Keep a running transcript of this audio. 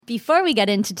Before we get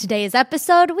into today's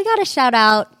episode, we got to shout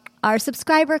out our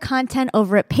subscriber content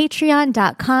over at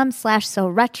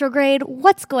patreon.com/SoRetrograde.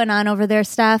 What's going on over there,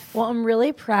 Steph? Well, I'm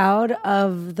really proud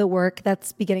of the work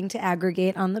that's beginning to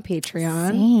aggregate on the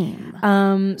Patreon.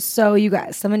 Same. So you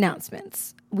guys, some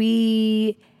announcements.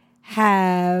 We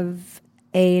have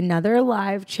another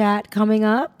live chat coming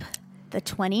up. The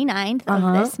 29th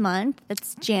of this month.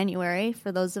 It's January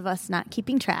for those of us not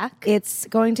keeping track. It's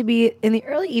going to be in the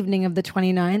early evening of the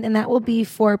 29th, and that will be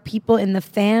for people in the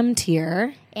fam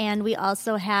tier. And we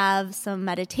also have some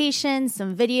meditations,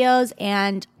 some videos,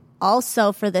 and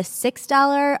also for the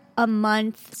 $6 a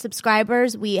month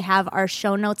subscribers, we have our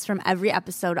show notes from every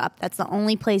episode up. That's the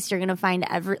only place you're going to find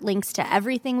links to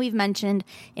everything we've mentioned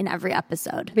in every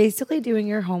episode. Basically doing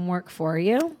your homework for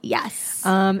you. Yes.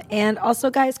 And also,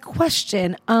 guys,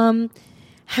 question.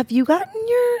 Have you gotten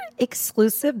your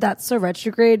exclusive That's So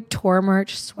Retrograde tour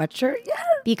merch sweatshirt yet?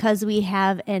 Because we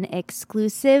have an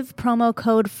exclusive promo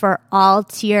code for all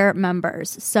tier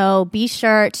members. So be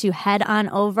sure to head on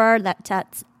over.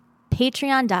 That's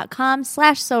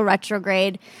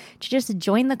patreon.com/SoRetrograde to just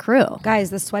join the crew. Guys,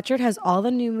 the sweatshirt has all the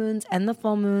new moons and the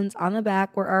full moons on the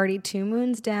back. We're already 2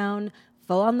 moons down,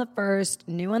 full on the 1st,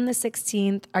 new on the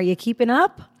 16th. Are you keeping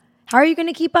up? How are you going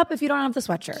to keep up if you don't have the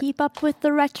sweatshirt? Keep up with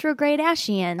the retrograde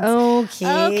Ashians.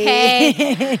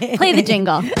 Okay. Play the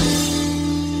jingle.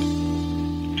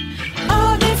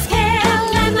 Oh, this kale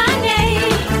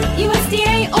lemonade,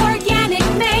 USDA organic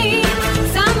made.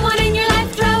 Someone in your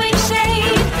life throwing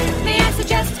shade. May I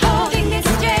suggest holding this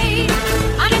jade?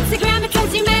 On Instagram it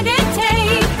says you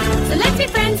meditate. So let's be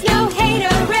friends, no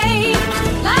haterade.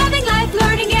 Loving life,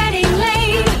 learning, getting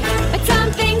laid. But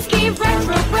some things keep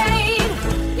retrograde.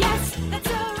 Yes, that's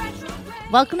so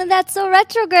retrograde. Welcome to That's So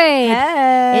Retrograde.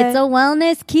 Hey. It's a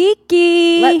wellness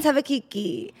kiki. Let's have a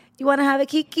kiki. You want to have a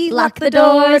kiki? Lock the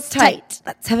doors tight.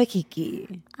 Let's have a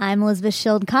kiki. I'm Elizabeth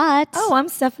Schildkott. Oh, I'm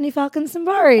Stephanie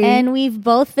Falcon-Sambari. And we've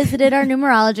both visited our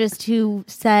numerologist who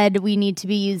said we need to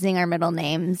be using our middle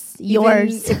names.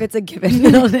 Yours. Even if it's a given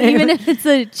middle name. Even if it's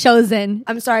a chosen.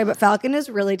 I'm sorry, but Falcon is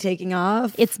really taking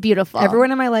off. It's beautiful.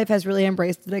 Everyone in my life has really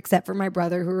embraced it except for my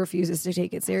brother who refuses to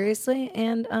take it seriously.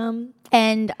 And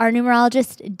our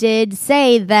numerologist did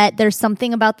say that there's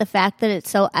something about the fact that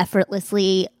it's so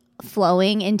effortlessly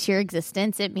flowing into your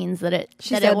existence. It means that it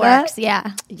works.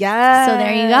 Yeah. yes. So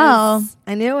there you go.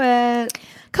 I knew it.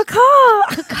 Caw-caw.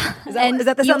 Is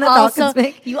that the sound that falcons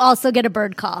make? You also get a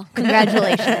bird call.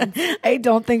 Congratulations. I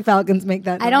don't think falcons make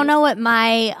that noise. I don't know what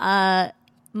my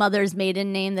mother's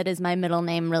maiden name that is my middle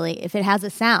name really, if it has a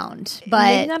sound. But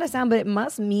Maybe not a sound, but it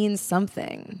must mean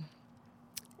something.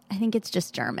 I think it's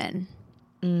just German.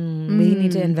 We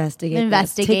need to investigate.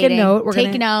 Investigating. Take a note.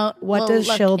 Take a note. What does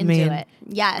look shield into mean? It.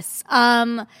 Yes.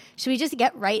 Should we just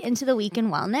get right into the week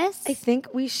in wellness? I think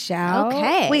we shall.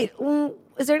 Okay. Wait,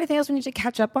 is there anything else we need to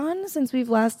catch up on since we've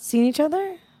last seen each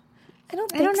other? I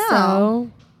don't think know.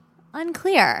 so.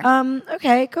 Unclear.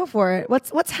 Okay, go for it.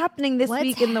 What's happening this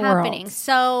week in the world?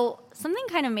 So something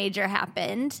kind of major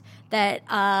happened that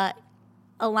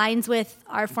aligns with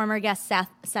our former guest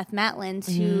Seth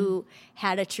Matlins, who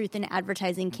had a truth in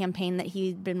advertising campaign that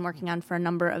he'd been working on for a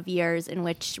number of years, in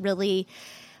which really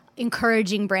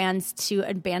encouraging brands to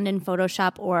abandon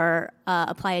Photoshop or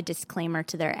apply a disclaimer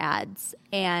to their ads.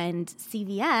 And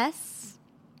CVS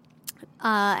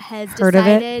has Heard of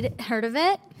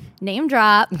it, name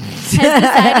drop, has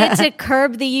decided to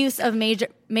curb the use of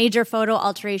major photo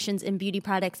alterations in beauty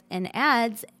products and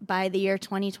ads by the year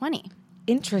 2020.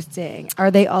 Interesting.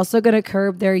 Are they also going to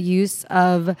curb their use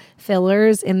of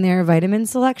fillers in their vitamin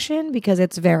selection? Because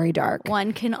it's very dark.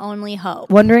 One can only hope.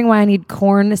 Wondering why I need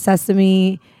corn,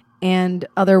 sesame, and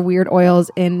other weird oils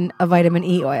in a vitamin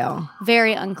E oil.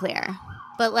 Very unclear.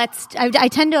 But I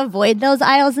tend to avoid those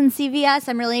aisles in CVS.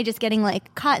 I'm really just getting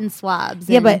like cotton swabs.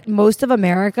 Yeah, but most of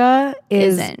America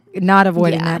Isn't. not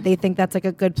avoiding Yeah. that. They think that's like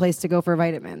a good place to go for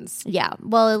vitamins. Yeah.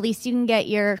 Well, at least you can get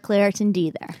your Claritin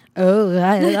D there. Oh,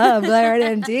 I love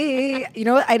Claritin D. You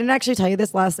know what? I didn't actually tell you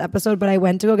this last episode, but I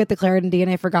went to go get the Claritin D and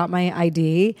I forgot my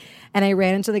ID. And I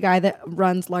ran into the guy that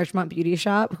runs Larchmont Beauty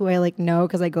Shop, who I know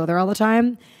because I go there all the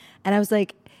time. And I was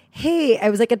like, hey, I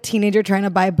was like a teenager trying to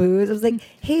buy booze. I was like,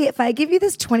 hey, if I give you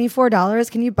this $24,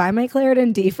 can you buy my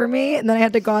Claritin D for me? And then I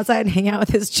had to go outside and hang out with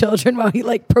his children while he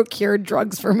procured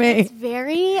drugs for me. It's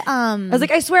very I was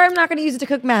like, I swear I'm not going to use it to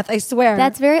cook meth. I swear.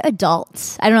 That's very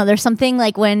adult. I don't know. There's something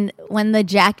like when the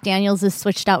Jack Daniels is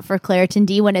switched out for Claritin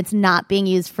D when it's not being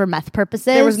used for meth purposes.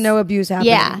 There was no abuse happening.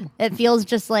 Yeah. It feels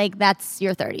just like that's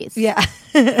your 30s. Yeah.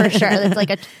 For sure. That's like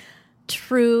a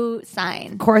true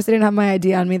sign. Of course, I didn't have my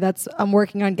ID on me. I'm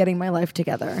working on getting my life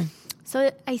together. So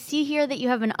I see here that you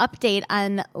have an update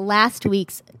on last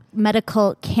week's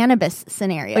medical cannabis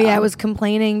scenario. Oh, yeah, I was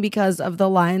complaining because of the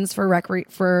lines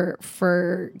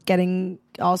for getting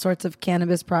all sorts of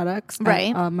cannabis products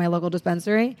Right. at my local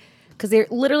dispensary, because they're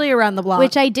literally around the block.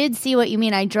 Which I did see what you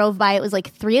mean. I drove by. It was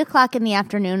like 3:00 in the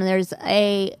afternoon. And there's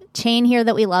a chain here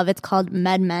that we love. It's called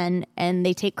MedMen, and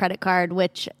they take credit card,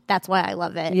 which that's why I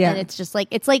love it. Yeah. And it's just like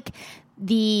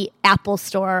the Apple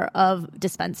Store of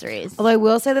dispensaries. Although I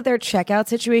will say that their checkout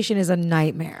situation is a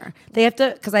nightmare. They have to,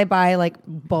 because I buy like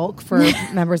bulk for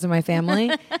members of my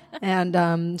family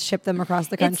and ship them across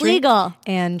the country. It's legal.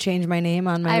 And change my name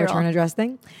on my I return roll. address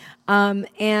thing.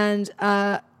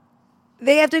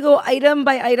 They have to go item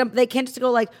by item. They can't just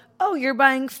go like, oh, you're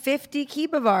buying 50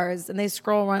 Kiba bars. And they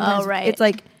scroll one. Oh, right. It's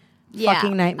like Yeah.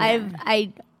 fucking nightmare.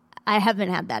 I haven't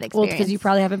had that Well, experience. it's because you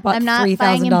probably haven't bought I'm not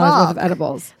buying $3,000 in worth of bulk.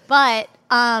 edibles. But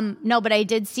no, but I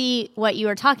did see what you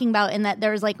were talking about in that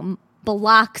there was like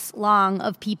blocks long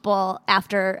of people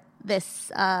after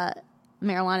this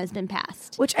marijuana has been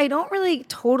passed. Which I don't really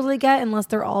totally get unless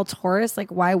they're all tourists. Like,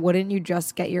 why wouldn't you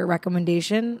just get your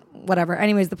recommendation? Whatever.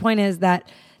 Anyways, the point is that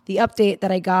the update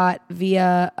that I got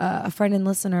via a friend and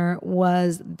listener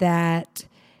was that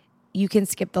you can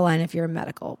skip the line if you're a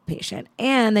medical patient.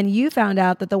 And then you found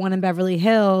out that the one in Beverly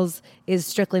Hills is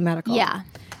strictly medical. Yeah.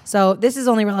 So this is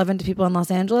only relevant to people in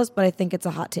Los Angeles, but I think it's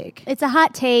a hot take. It's a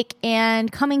hot take and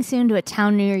coming soon to a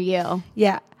town near you.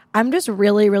 Yeah. I'm just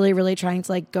really, really, really trying to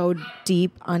like go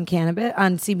deep on cannabis,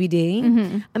 on CBD.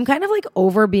 Mm-hmm. I'm kind of like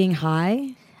over being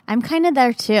high. I'm kind of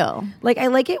there too. Like I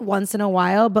like it once in a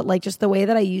while, but like just the way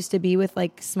that I used to be with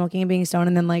like smoking and being stoned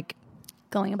and then like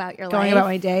Going about your life. going about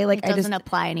my day, like It I doesn't just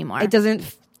apply anymore. it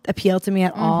doesn't appeal to me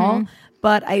at all.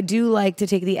 But I do like to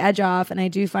take the edge off, and I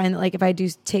do find that like if I do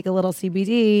take a little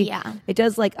CBD, Yeah. it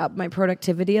does like up my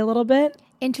productivity a little bit.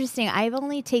 Interesting. I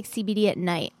only take CBD at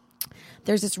night.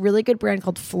 There's this really good brand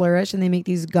called Flourish, and they make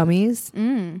these gummies.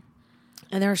 And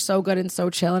they're so good and so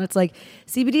chill. And it's like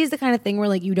CBD is the kind of thing where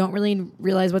like you don't really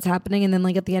realize what's happening, and then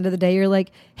like at the end of the day, you're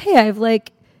like, hey, I've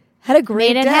like had a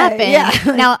great Made it day. happen.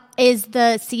 Yeah. Now, is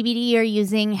the CBD you're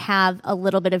using have a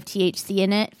little bit of THC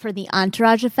in it for the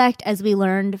entourage effect, as we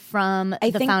learned from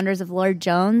the think- founders of Lord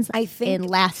Jones I think- in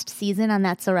last season on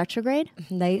That's So Retrograde?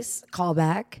 Nice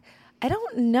callback. I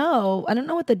don't know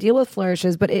what the deal with Flourish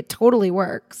is, but it totally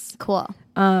works. Cool.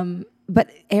 But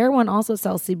Air One also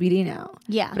sells CBD now.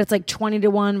 Yeah. But it's like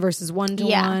 20-1 versus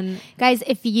 1-1. Guys,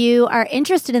 if you are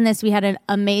interested in this, we had an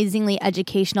amazingly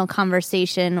educational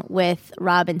conversation with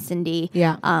Rob and Cindy,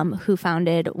 Yeah. who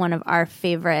founded one of our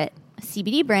favorite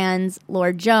CBD brands,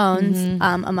 Lord Jones,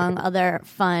 among other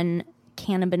fun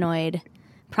cannabinoid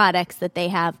products that they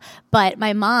have. But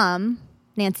my mom,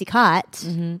 Nancy Cott,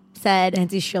 said,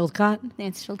 Nancy Schildkott.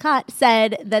 Nancy Schildkott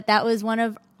said that was one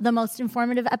of the most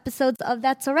informative episodes of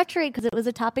That's So Retrograde because it was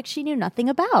a topic she knew nothing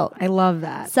about. I love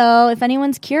that. So if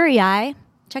anyone's curious,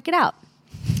 check it out.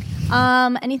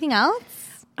 Anything else?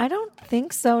 I don't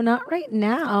think so. Not right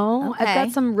now. Okay.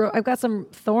 I've got some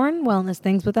thorn wellness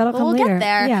things, but that'll come We'll later. get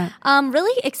there. Yeah.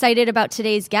 Really excited about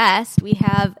today's guest. We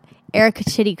have Erica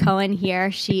Chidi Cohen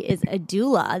here. She is a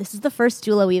doula. This is the first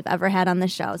doula we've ever had on the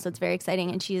show, so it's very exciting.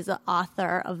 And she is the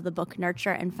author of the book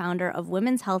Nurture and founder of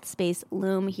women's health space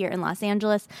Loom here in Los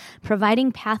Angeles,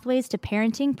 providing pathways to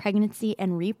parenting, pregnancy,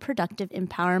 and reproductive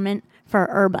empowerment for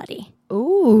everybody.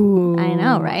 Ooh. I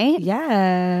know, right?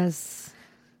 Yes.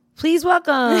 Please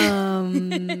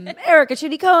welcome Erica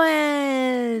Chidi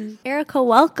Cohen. Erica,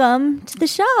 welcome to the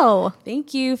show.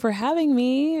 Thank you for having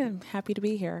me. I'm happy to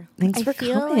be here. Thanks I for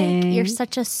feel coming. like you're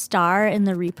such a star in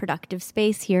the reproductive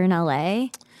space here in LA.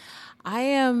 I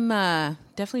am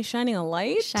definitely shining a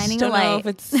light. Shining a Don't know light. if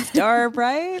it's star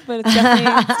bright, but it's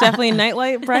definitely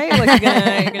nightlight bright. Like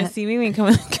you're gonna see me when you come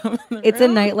in the It's a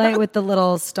room. nightlight with the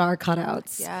little star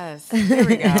cutouts. Yes. There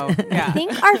we go. I Yeah.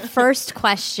 think our first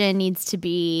question needs to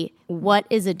be, what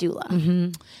is a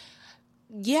doula?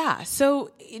 Yeah. So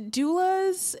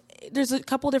doulas, there's a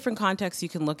couple different contexts you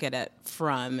can look at it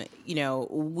from. You know,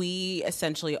 we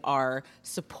essentially are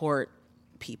support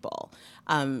people.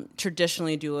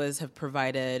 Traditionally, doulas have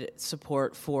provided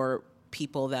support for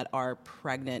people that are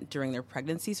pregnant during their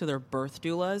pregnancy. So they're birth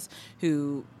doulas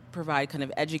who provide kind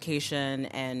of education,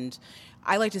 and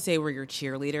I like to say we're your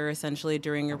cheerleader essentially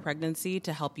during your pregnancy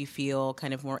to help you feel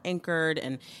kind of more anchored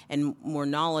and more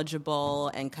knowledgeable,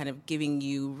 and kind of giving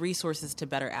you resources to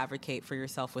better advocate for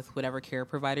yourself with whatever care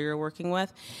provider you're working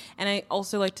with. And I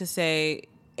also like to say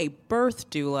a birth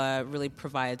doula really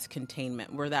provides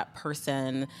containment. We're that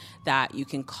person that you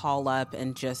can call up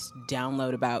and just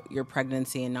download about your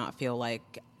pregnancy and not feel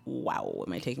like, wow,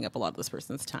 am I taking up a lot of this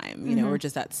person's time? You know, we're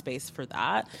just that space for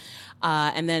that.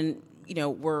 And then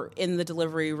we're in the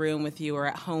delivery room with you or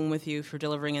at home with you if you're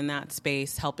delivering in that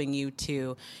space, helping you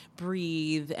to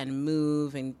breathe and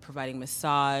move and providing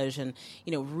massage and,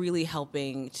 really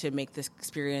helping to make this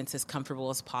experience as comfortable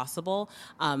as possible,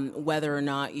 whether or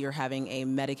not you're having a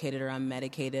medicated or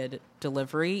unmedicated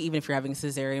delivery. Even if you're having a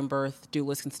cesarean birth,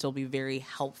 doulas can still be very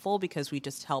helpful because we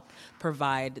just help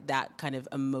provide that kind of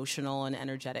emotional and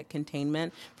energetic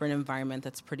containment for an environment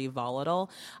that's pretty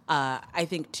volatile. I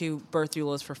think, too, birth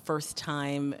doulas for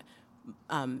first-time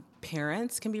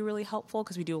parents can be really helpful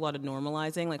because we do a lot of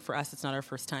normalizing. Like for us, it's not our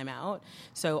first time out.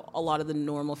 So a lot of the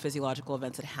normal physiological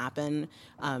events that happen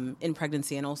in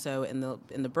pregnancy and also in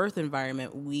the birth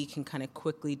environment, we can kind of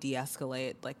quickly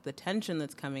de-escalate like the tension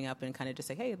that's coming up and kind of just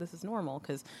say, hey, this is normal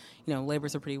because,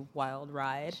 labor's a pretty wild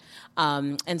ride.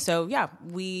 And so,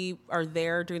 we are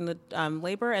there during the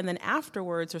labor. And then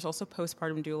afterwards, there's also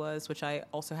postpartum doulas, which I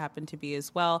also happen to be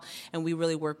as well. And we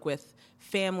really work with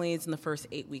families in the first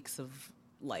 8 weeks of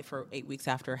life or 8 weeks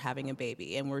after having a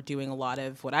baby. And we're doing a lot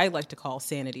of what I like to call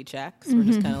sanity checks. We're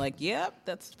just kind of like, yep,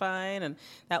 that's fine. And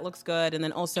that looks good. And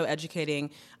then also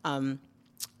educating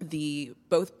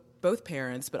both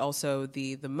parents, but also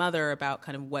the mother about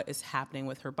kind of what is happening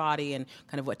with her body and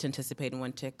kind of what to anticipate and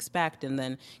what to expect, and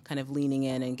then kind of leaning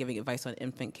in and giving advice on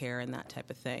infant care and that type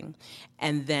of thing.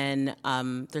 And then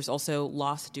there's also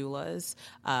loss doulas.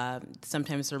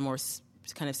 Sometimes they're more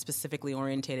kind of specifically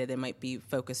orientated. They might be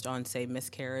focused on, say,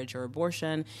 miscarriage or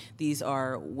abortion. These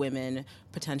are women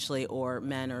potentially or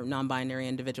men or non-binary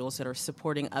individuals that are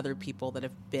supporting other people that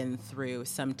have been through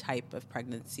some type of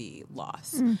pregnancy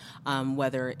loss,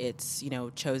 whether it's,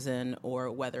 chosen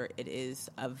or whether it is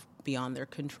of beyond their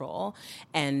control.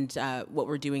 And what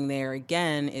we're doing there,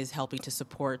 again, is helping to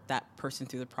support that person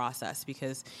through the process,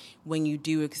 because when you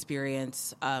do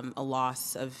experience a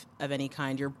loss of any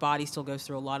kind, your body still goes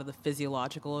through a lot of the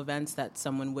physiological events that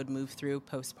someone would move through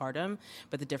postpartum.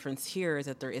 But the difference here is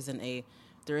that there isn't a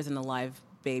live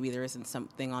baby, there isn't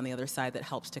something on the other side that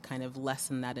helps to kind of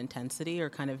lessen that intensity or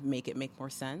kind of make it make more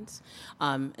sense.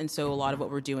 And so a lot of what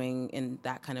we're doing in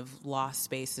that kind of loss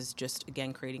space is just,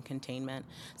 again, creating containment.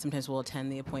 Sometimes we'll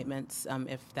attend the appointments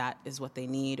if that is what they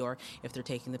need, or if they're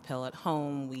taking the pill at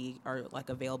home, we are like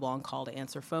available on call to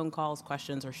answer phone calls,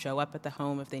 questions, or show up at the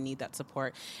home if they need that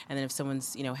support. And then if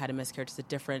someone's, had a miscarriage, it's a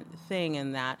different thing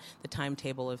in that the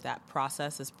timetable of that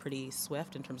process is pretty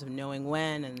swift in terms of knowing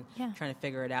when and trying to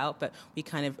figure it out. But we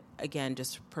kind of, again,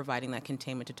 just providing that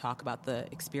containment to talk about the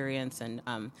experience and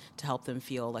to help them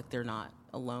feel like they're not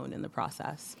alone in the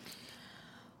process.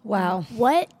 Wow.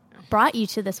 What brought you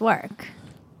to this work?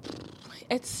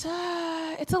 It's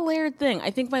a layered thing.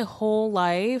 I think my whole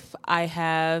life I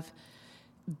have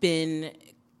been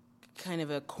kind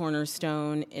of a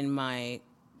cornerstone in my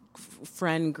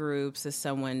friend groups as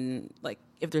someone, like,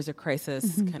 if there's a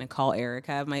crisis, kind of call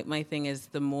Erica. My thing is,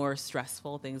 the more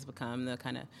stressful things become, the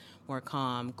kind of more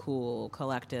calm, cool,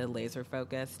 collected,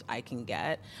 laser-focused I can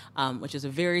get, which is a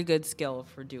very good skill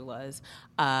for doulas.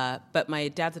 But my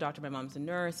dad's a doctor, my mom's a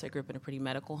nurse. I grew up in a pretty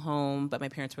medical home, but my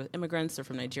parents were immigrants. They're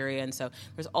from Nigeria, and so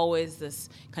there's always this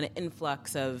kind of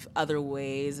influx of other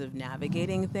ways of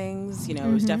navigating things. It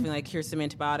was definitely like, here's some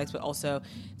antibiotics, but also,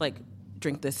 like,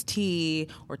 drink this tea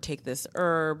or take this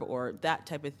herb or that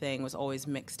type of thing was always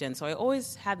mixed in. So I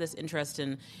always had this interest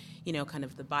in, kind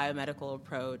of the biomedical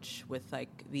approach with like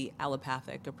the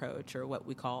allopathic approach, or what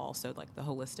we call also like the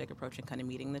holistic approach, and kind of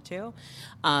meeting the two.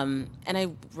 And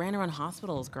I ran around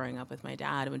hospitals growing up with my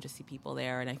dad and would just see people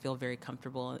there, and I feel very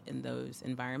comfortable in those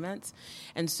environments.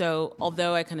 And so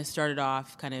although I kind of started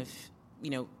off kind of,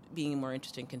 being more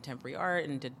interested in contemporary art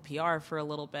and did PR for a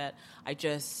little bit, I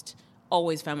just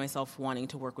always found myself wanting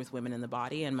to work with women in the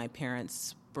body, and my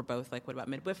parents were both like, what about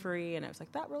midwifery? And I was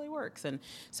like, that really works. And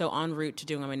so en route to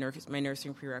doing my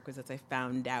nursing prerequisites, I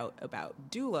found out about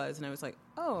doulas, and I was like,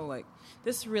 oh, like,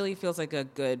 this really feels like a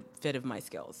good fit of my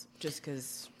skills, just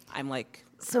because I'm like,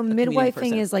 so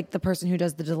midwifing is like the person who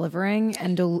does the delivering,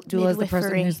 and doula is the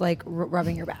person who's like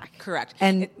rubbing your back. Correct.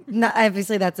 And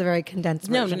obviously that's a very condensed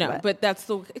version. No, but that's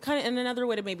the kind of, and another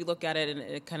way to maybe look at it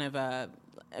in kind of a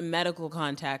medical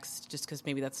context, just because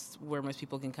maybe that's where most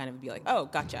people can kind of be like, oh,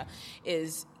 gotcha,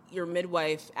 is your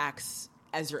midwife acts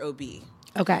as your OB.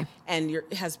 Okay. And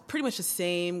has pretty much the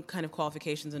same kind of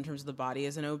qualifications in terms of the body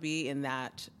as an OB, in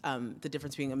that the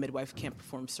difference being a midwife can't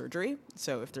perform surgery.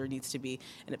 So if there needs to be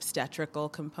an obstetrical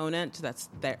component,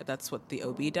 that's what the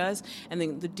OB does. And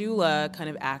then the doula kind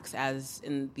of acts as,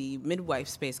 in the midwife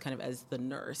space, kind of as the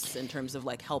nurse, in terms of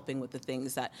like helping with the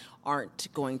things that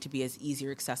aren't going to be as easy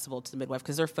or accessible to the midwife,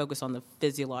 because they're focused on the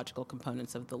physiological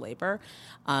components of the labor.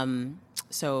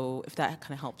 So if that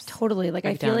kind of helps. Totally. Like,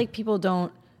 I feel like people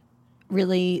don't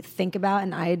really think about,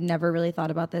 and I had never really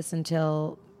thought about this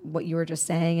until what you were just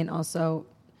saying, and also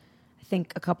I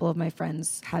think a couple of my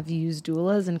friends have used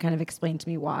doulas and kind of explained to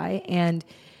me why. And,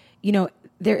 you know,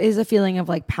 there is a feeling of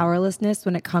like powerlessness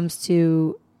when it comes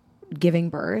to giving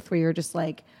birth, where you're just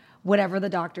like, whatever the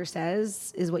doctor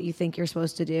says is what you think you're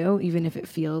supposed to do, even if it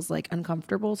feels like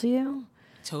uncomfortable to you.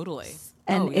 Totally.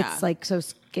 And it's like so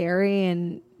scary,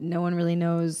 and no one really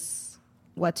knows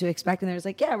what to expect. And there's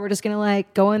like, yeah, we're just going to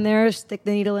like go in there, stick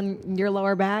the needle in your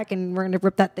lower back, and we're going to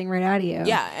rip that thing right out of you.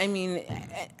 Yeah. I mean,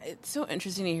 it's so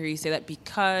interesting to hear you say that,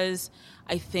 because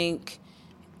I think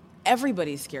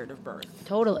everybody's scared of birth.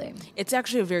 Totally. It's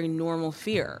actually a very normal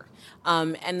fear.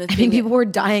 And the I thing mean, people were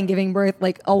dying giving birth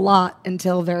like a lot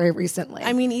until very recently.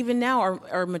 I mean, even now,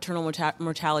 our maternal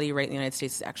mortality rate in the United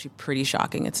States is actually pretty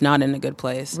shocking. It's not in a good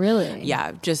place. Really?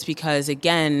 Yeah, just because,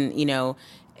 again, you know,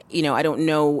 I don't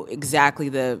know exactly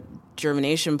the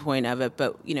germination point of it,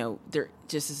 but, you know, there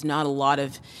just is not a lot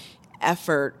of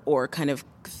effort or kind of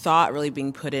thought really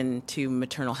being put into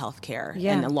maternal health care.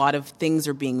 Yeah. And a lot of things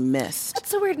are being missed. That's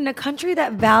so weird. In a country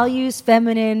that values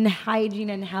feminine hygiene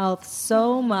and health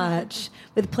so much,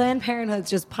 with Planned Parenthoods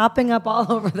just popping up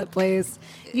all over the place,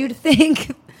 you'd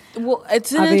think. Well,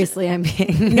 it's Obviously, I'm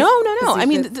being no. I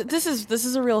mean, this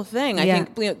is a real thing. I Yeah.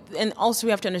 think, you know, and also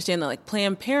we have to understand that like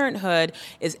Planned Parenthood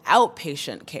is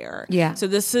outpatient care. Yeah. So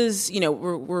this is, you know,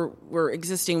 we're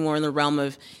existing more in the realm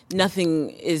of nothing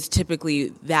is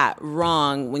typically that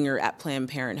wrong when you're at Planned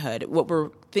Parenthood. What we're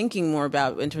thinking more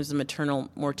about in terms of maternal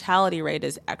mortality rate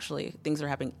is actually things that are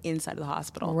happening inside of the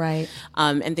hospital. Right.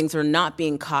 And things are not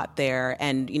being caught there.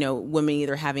 And, you know, women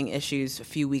either having issues a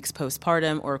few weeks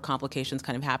postpartum or complications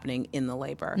kind of happening in the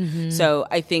labor. Mm-hmm. So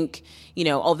I think, you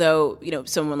know, although, you know,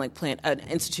 someone like an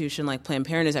institution like Planned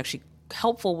Parenthood is actually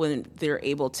helpful when they're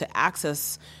able to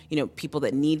access, you know, people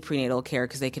that need prenatal care,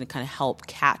 because they can kind of help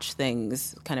catch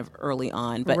things kind of early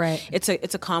on. But Right. it's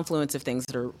a confluence of things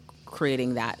that are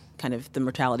creating that kind of the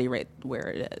mortality rate where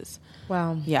it is.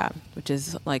 Wow. Yeah, which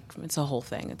is like, it's a whole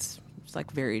thing. It's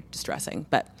like very distressing,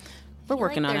 but we're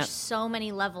working on There's it. so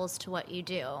many levels to what you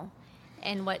do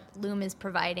and what Loom is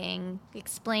providing.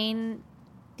 Explain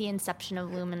the inception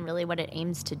of Loom and really what it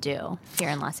aims to do here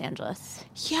in Los Angeles.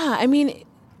 Yeah, I mean,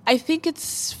 I think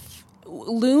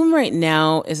Loom right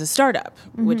now is a startup,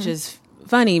 which is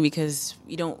funny because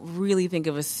you don't really think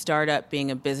of a startup being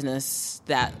a business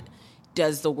that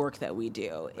does the work that we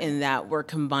do, in that we're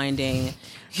combining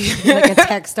Like a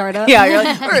tech startup. yeah, you're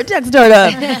like, we're a tech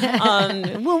startup.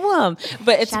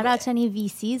 But it's Shout out to any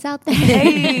VCs out there.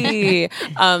 hey.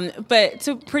 But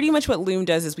so pretty much what Loom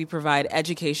does is we provide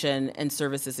education and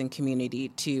services and community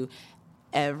to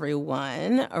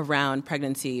everyone around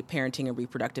pregnancy, parenting, and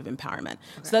reproductive empowerment.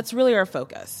 Okay. So that's really our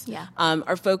focus. Yeah.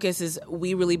 Our focus is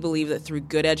we really believe that through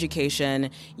good education,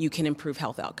 you can improve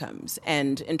health outcomes.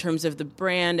 And in terms of the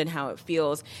brand and how it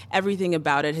feels, everything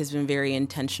about it has been very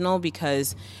intentional,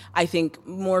 because I think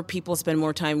more people spend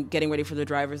more time getting ready for their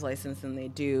driver's license than they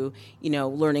do, you know,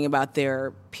 learning about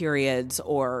their periods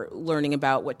or learning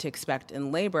about what to expect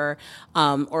in labor,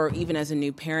 or even as a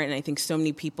new parent. And I think so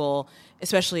many people,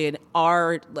 especially in our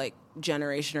like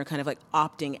generation, are kind of like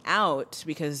opting out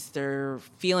because their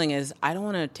feeling is, I don't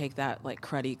want to take that like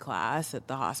cruddy class at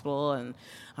the hospital, and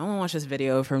I don't want to watch this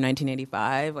video from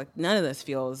 1985. Like, none of this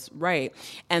feels right.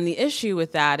 And the issue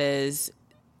with that is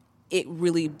it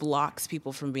really blocks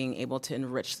people from being able to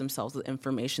enrich themselves with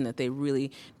information that they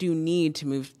really do need to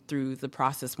move through the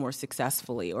process more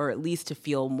successfully, or at least to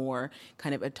feel more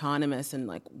kind of autonomous in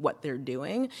like what they're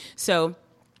doing. So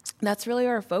that's really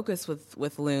our focus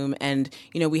with Loom. And,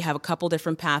 you know, we have a couple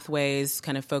different pathways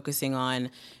kind of focusing on,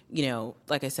 you know,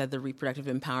 like I said, the reproductive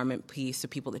empowerment piece, so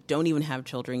people that don't even have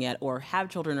children yet or have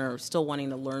children or are still wanting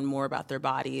to learn more about their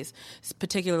bodies.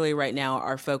 Particularly right now,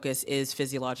 our focus is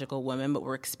physiological women, but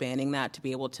we're expanding that to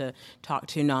be able to talk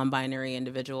to non-binary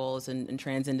individuals and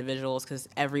trans individuals, because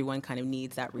everyone kind of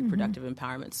needs that reproductive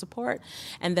empowerment support.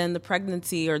 And then the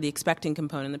pregnancy or the expecting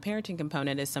component, the parenting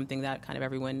component, is something that kind of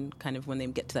everyone kind of when they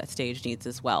get to that stage needs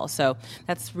as well. So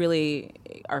that's really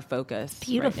our focus.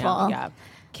 Beautiful. Right now. Yeah.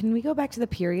 Can we go back to the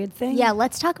period thing? Yeah,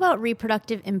 let's talk about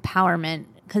reproductive empowerment,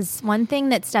 because one thing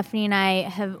that Stephanie and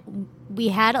I we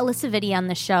had Alyssa Vitti on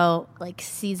the show, like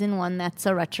season 1, That's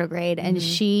So Retrograde, and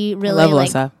she really love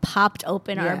Alyssa. popped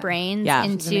open our Yeah. brains Yeah.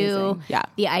 into amazing. Yeah.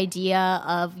 the idea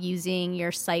of using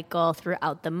your cycle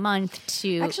throughout the month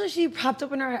to Actually, she popped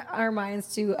open our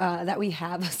minds to that we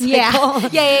have a cycle.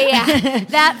 yeah.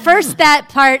 that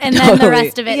part, and then the Totally.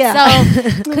 rest of it. Yeah.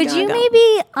 So, could you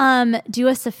maybe do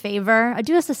us a favor,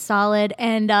 do us a solid,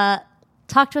 and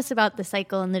talk to us about the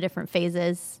cycle and the different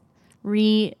phases?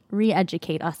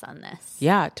 re-educate us on this.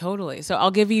 Yeah, totally. So I'll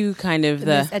give you kind of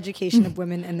The miseducation of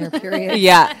women and their period.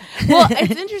 Yeah. Well,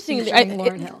 it's interesting.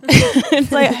 Lauren Hill.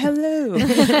 It's like, hello.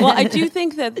 Well, I do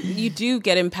think that you do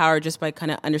get empowered just by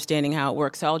kind of understanding how it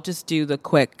works. So I'll just do the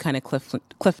quick kind of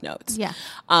cliff notes. Yeah.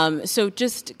 So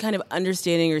just kind of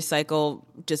understanding your cycle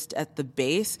just at the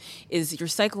base is your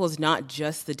cycle is not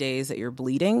just the days that you're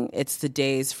bleeding. It's the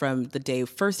days from the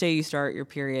first day you start your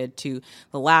period to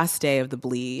the last day of the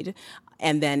bleed.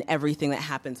 And then everything that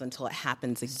happens until it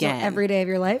happens again. So every day of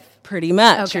your life? Pretty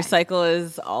much. Okay. Your cycle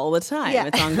is all the time. Yeah.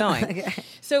 It's ongoing. Okay.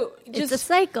 So It's a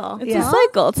cycle. It's a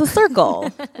cycle. It's a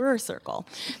circle. We're a circle.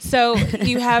 So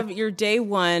you have your day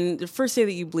one. The first day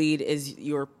that you bleed is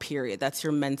your period. That's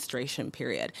your menstruation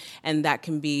period. And that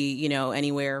can be,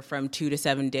 anywhere from 2 to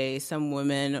 7 days. Some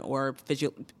women or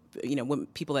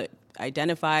people that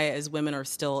identify as women are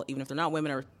still, even if they're not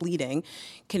women, are bleeding,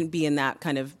 can be in that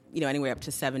kind of, anywhere up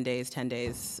to 7 days, 10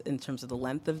 days in terms of the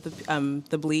length of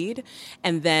the bleed.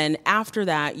 And then after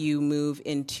that, you move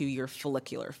into your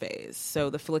follicular phase. So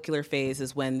the follicular phase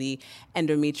is when the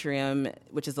endometrium,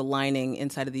 which is the lining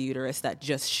inside of the uterus that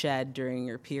just shed during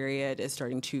your period, is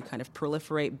starting to kind of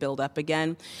proliferate, build up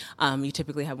again. You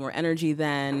typically have more energy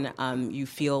then. You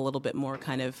feel a little bit more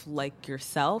kind of like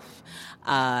yourself.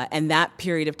 And that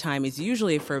period of time is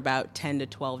usually for about 10 to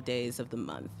 12 days of the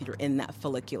month. You're in that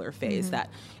follicular phase, that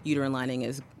uterine lining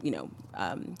is,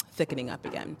 thickening up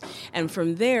again. And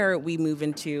from there, we move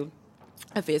into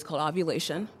a phase called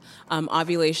ovulation.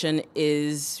 Ovulation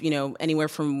is, anywhere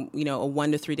from, a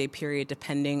 1 to 3 day period,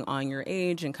 depending on your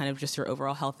age and kind of just your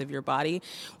overall health of your body.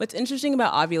 What's interesting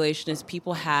about ovulation is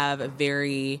people have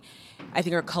I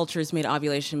think our culture has made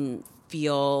ovulation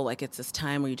feel like it's this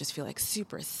time where you just feel like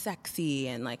super sexy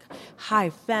and like high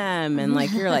femme and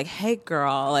like you're like, hey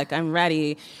girl, like I'm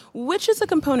ready, which is a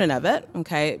component of it,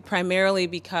 okay? Primarily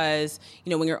because,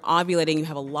 when you're ovulating, you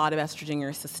have a lot of estrogen in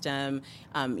your system.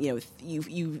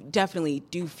 You definitely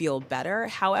do feel better.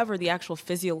 However, the actual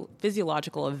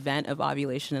physiological event of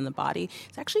ovulation in the body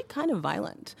is actually kind of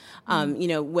violent.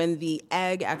 When the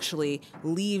egg actually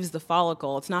leaves the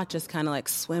follicle, it's not just kind of like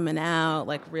swimming out,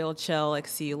 like real chill, like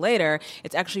see you later.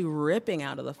 It's actually ripping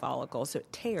out of the follicle. So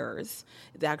it tears,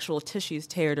 the actual tissues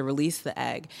tear to release the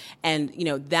egg. And,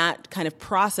 that kind of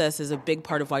process is a big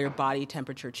part of why your body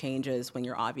temperature changes when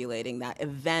you're ovulating. That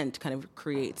event kind of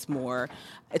creates more,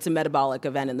 it's a metabolic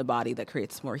event in the body that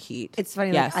creates more heat. It's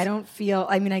funny. Yes. Like, I don't feel,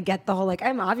 I get the whole like,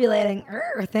 I'm ovulating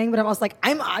thing, but I'm also like,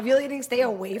 I'm ovulating, stay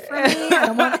away from me. I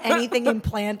don't want anything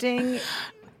implanting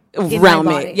around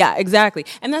me. Yeah, exactly.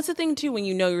 And that's the thing too, when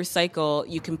you know your cycle,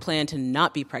 you can plan to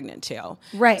not be pregnant too.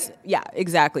 Right. Yeah,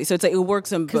 exactly. So it's like it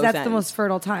works on both ends. Because that's the most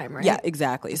fertile time, right? Yeah,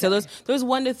 exactly. Okay. So those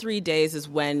 1 to 3 days is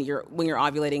when you're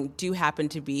ovulating do happen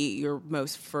to be your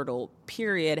most fertile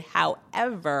period.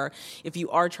 However, if you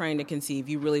are trying to conceive,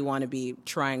 you really want to be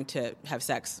trying to have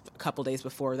sex a couple days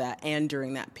before that and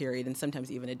during that period, and sometimes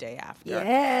even a day after.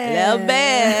 Yeah. A little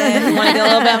bit. You want to get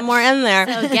a little bit more in there.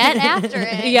 So get after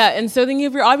it. Yeah, and so then you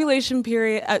have your ovulation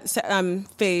period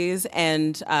phase,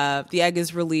 and the egg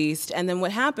is released, and then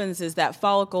what happens is that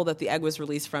follicle that the egg was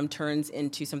released from turns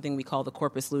into something we call the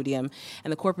corpus luteum,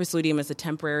 and the corpus luteum is a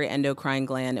temporary endocrine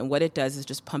gland, and what it does is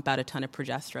just pump out a ton of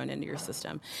progesterone into your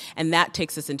system, and that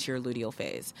takes us into your luteal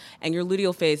phase. And your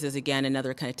luteal phase is, again,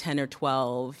 another kind of 10 or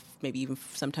 12, maybe even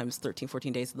sometimes 13,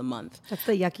 14 days of the month. That's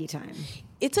the yucky time.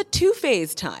 It's a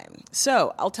 2-phase time.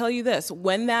 So I'll tell you this,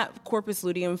 when that corpus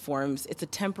luteum forms, it's a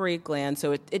temporary gland,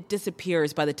 so it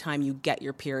disappears by the time you get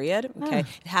your period, okay?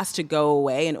 It has to go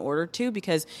away in order to,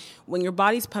 because when your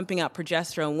body's pumping out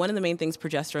progesterone, one of the main things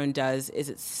progesterone does is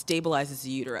it stabilizes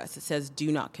the uterus. It says,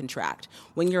 do not contract.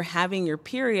 When you're having your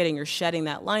period and you're shedding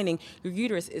that lining, your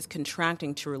uterus is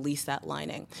contracting to release that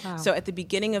lining. Wow. So at the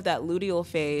beginning of that luteal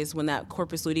phase, when that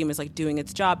corpus luteum is like doing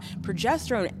its job,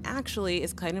 progesterone actually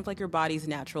is kind of like your body's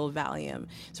natural Valium.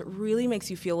 So it really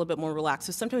makes you feel a little bit more relaxed.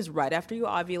 So sometimes right after you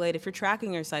ovulate, if you're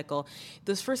tracking your cycle,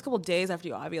 those first couple of days after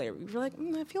you ovulate, you're like,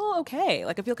 I feel okay.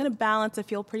 Like I feel kind of balanced. I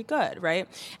feel pretty good, right?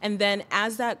 And then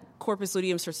as that corpus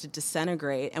luteum starts to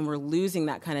disintegrate and we're losing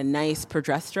that kind of nice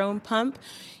progesterone pump,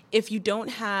 if you don't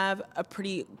have a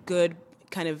pretty good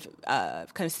kind of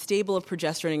stable of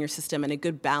progesterone in your system and a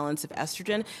good balance of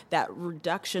estrogen, that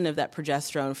reduction of that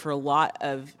progesterone for a lot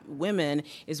of women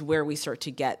is where we start to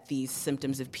get these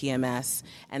symptoms of PMS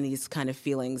and these kind of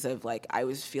feelings of like, I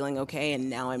was feeling okay and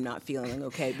now I'm not feeling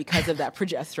okay because of that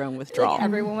progesterone withdrawal. Like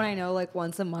every woman I know, like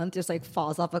once a month, just like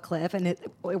falls off a cliff, and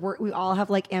we all have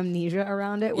like amnesia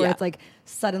around it, where it's like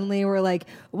suddenly we're like,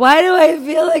 why do I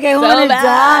feel like I want to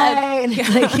die? And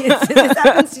it's like this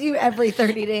happens to you every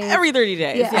 30 days. Every 30 days.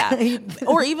 days, yeah.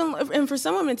 Or even, and for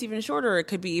some women it's even shorter, it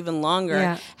could be even longer.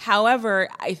 Yeah. However,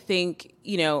 I think,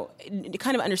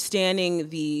 kind of understanding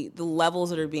the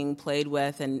levels that are being played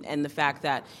with and the fact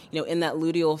that, in that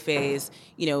luteal phase,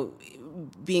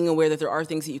 being aware that there are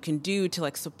things that you can do to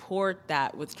like support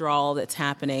that withdrawal that's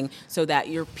happening so that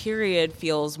your period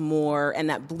feels more, and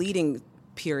that bleeding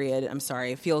period,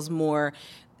 feels more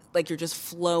like you're just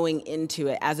flowing into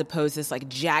it as opposed to this like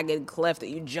jagged cliff that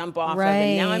you jump off of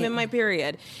and now I'm in my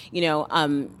period.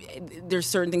 There's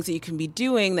certain things that you can be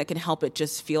doing that can help it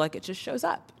just feel like it just shows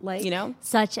up. Like?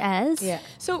 Such as? Yeah.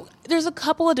 So there's a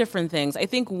couple of different things. I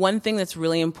think one thing that's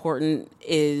really important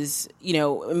is,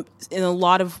 in a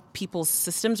lot of people's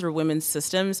systems or women's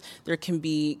systems, there can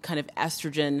be kind of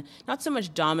estrogen, not so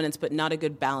much dominance, but not a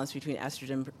good balance between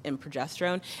estrogen and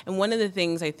progesterone. And one of the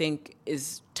things I think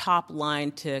is top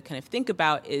line to kind of think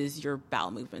about is your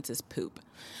bowel movements is poop,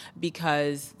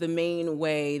 because the main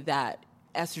way that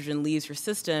estrogen leaves your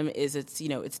system is it's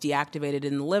deactivated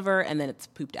in the liver and then it's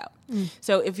pooped out.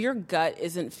 So if your gut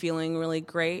isn't feeling really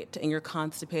great and you're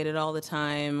constipated all the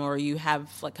time, or you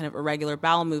have like kind of irregular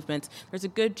bowel movements, there's a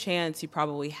good chance you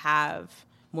probably have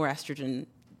more estrogen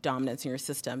dominance in your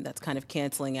system that's kind of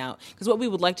canceling out. Because what we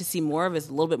would like to see more of is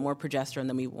a little bit more progesterone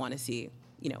than we want to see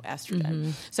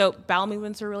estrogen. So bowel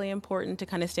movements are really important to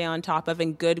kind of stay on top of,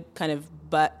 and good kind of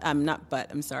gut.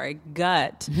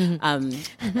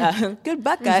 Good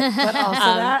butt gut, but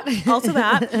also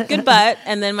that good butt,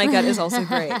 and then my gut is also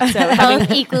great. So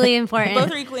Both equally important.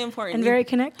 Both are equally important And very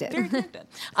connected. Very connected.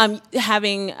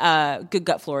 Having good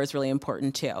gut flora is really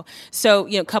important too. So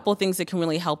a couple of things that can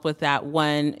really help with that.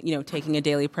 One, taking a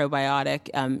daily probiotic,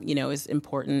 is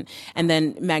important, and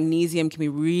then magnesium can be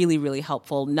really, really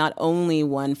helpful. Not only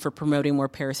one for promoting more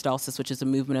peristalsis, which is a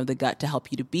movement of the gut to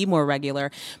help you to be more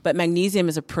regular, but magnesium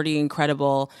is a pretty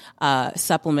incredible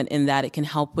supplement in that it can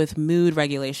help with mood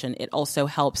regulation. It also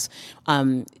helps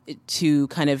to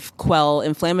kind of quell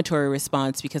inflammatory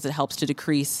response because it helps to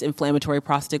decrease inflammatory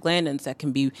prostaglandins that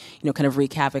can be, kind of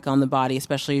wreak havoc on the body,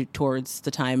 especially towards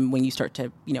the time when you start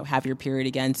to, have your period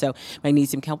again. So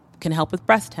magnesium can help with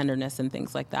breast tenderness and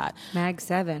things like that. Mag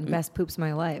 7, best poops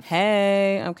my life.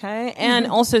 Hey, okay. And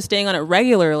also staying on it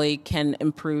regularly can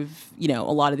improve, a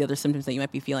lot of the other symptoms that you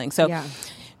might be feeling. So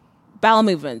bowel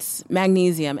movements,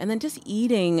 magnesium, and then just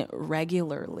eating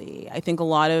regularly. I think a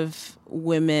lot of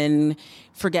women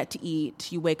forget to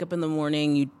eat. You wake up in the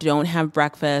morning, you don't have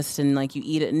breakfast, and like you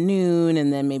eat at noon,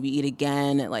 and then maybe eat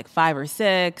again at like 5 or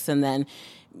 6, and then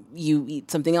you eat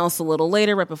something else a little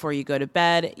later right before you go to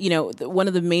bed. One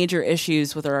of the major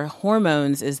issues with our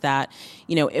hormones is that,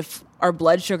 if our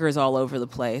blood sugar is all over the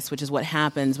place, which is what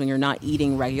happens when you're not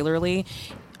eating regularly,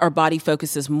 our body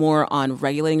focuses more on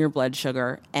regulating your blood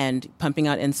sugar and pumping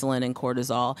out insulin and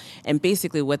cortisol. And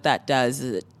basically what that does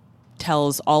is it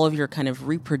tells all of your kind of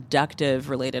reproductive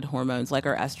related hormones like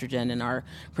our estrogen and our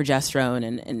progesterone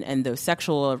and those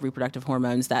sexual reproductive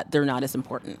hormones that they're not as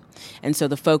important. And so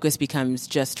the focus becomes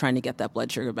just trying to get that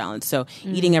blood sugar balance. So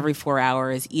eating every 4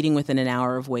 hours, eating within an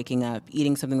hour of waking up,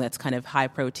 eating something that's kind of high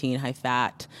protein, high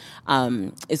fat,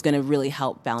 is going to really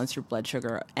help balance your blood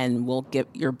sugar and will give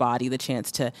your body the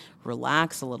chance to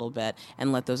relax a little bit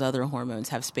and let those other hormones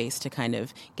have space to kind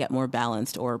of get more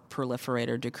balanced or proliferate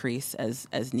or decrease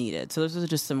as needed. So those are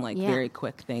just some very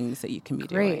quick things that you can be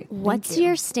doing. What's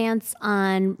your stance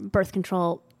on birth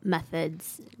control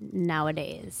methods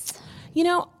nowadays?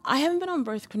 I haven't been on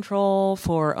birth control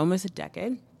for almost a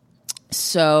decade.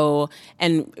 So,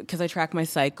 and because I track my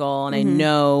cycle and I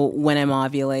know when I'm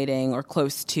ovulating or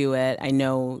close to it, I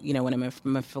know, when I'm in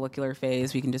my follicular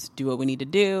phase, we can just do what we need to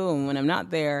do. And when I'm not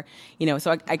there,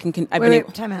 so I can,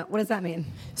 Wait, time out. What does that mean?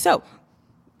 So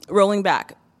rolling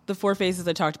back, the 4 phases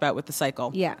I talked about with the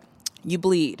cycle. Yeah. You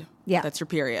bleed. Yeah. That's your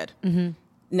period.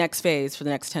 Next phase for the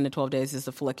next 10 to 12 days is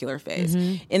the follicular phase.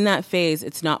 In that phase,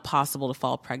 it's not possible to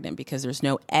fall pregnant because there's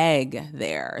no egg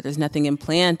there. There's nothing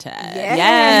implanted.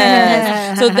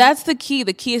 Yes. So that's the key.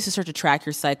 The key is to start to track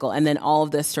your cycle, and then all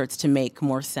of this starts to make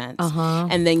more sense.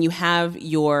 And then you have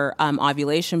your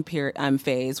ovulation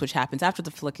phase, which happens after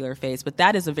the follicular phase, but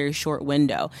that is a very short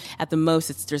window. At the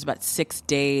most, there's about 6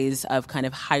 days of kind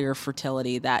of higher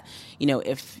fertility that,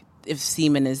 if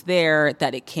semen is there,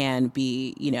 that it can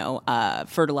be,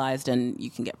 fertilized and you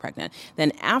can get pregnant.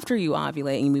 Then after you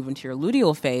ovulate and you move into your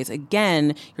luteal phase,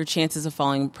 again, your chances of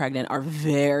falling pregnant are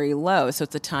very low. So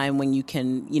it's a time when you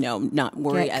can, not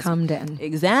worry Get as cummed in.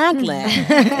 Exactly.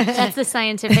 That's the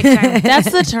scientific term.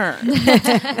 That's the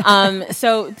term.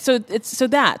 So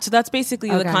that's basically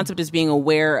the concept is being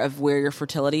aware of where your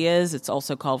fertility is. It's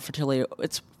also called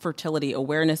fertility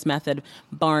awareness method,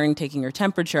 barring taking your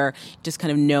temperature, just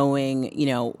kind of knowing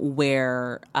knowing,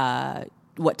 where,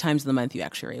 what times of the month you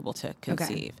actually are able to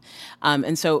conceive.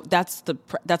 And so that's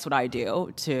what I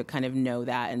do to kind of know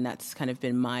that. And that's kind of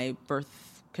been my birth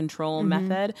control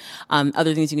method.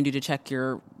 Other things you can do to check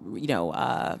your,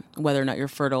 whether or not you're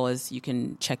fertile is you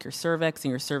can check your cervix. And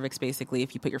your cervix, basically,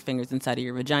 if you put your fingers inside of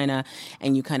your vagina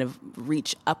and you kind of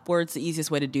reach upwards, the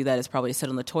easiest way to do that is probably to sit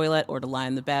on the toilet or to lie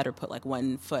in the bed or put like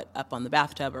one foot up on the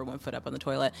bathtub or one foot up on the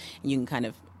toilet. And you can kind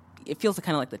of, it feels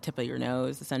kind of like the tip of your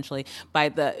nose, essentially.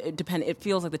 It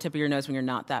feels like the tip of your nose when you're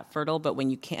not that fertile, but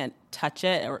when you can't touch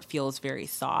it or it feels very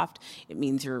soft, it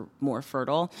means you're more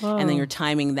fertile. Whoa. And then you're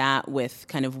timing that with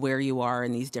kind of where you are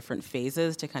in these different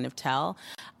phases to kind of tell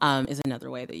is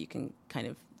another way that you can kind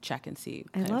of check and see.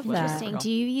 I love that. Interesting. Do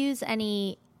you use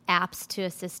any apps to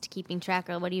assist keeping track,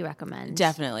 or what do you recommend?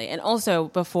 Definitely. And also,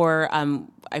 before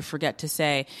I forget to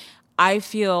say, I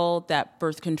feel that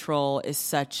birth control is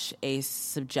such a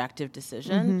subjective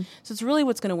decision. So it's really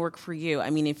what's going to work for you.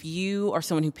 I mean, if you are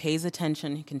someone who pays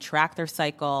attention, who can track their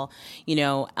cycle,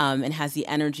 and has the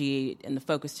energy and the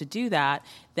focus to do that,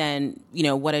 then,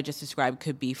 what I just described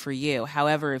could be for you.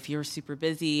 However, if you're super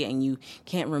busy and you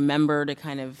can't remember to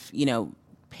kind of,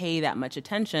 pay that much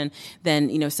attention,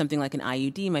 then, something like an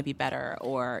IUD might be better,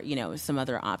 or, some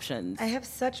other options. I have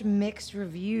such mixed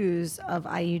reviews of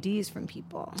IUDs from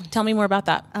people. Tell me more about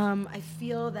that. I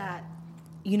feel that,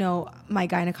 my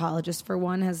gynecologist, for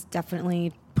one, has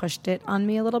definitely pushed it on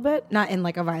me a little bit. Not in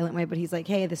like a violent way, but he's like,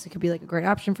 hey, this could be like a great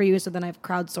option for you. So then I've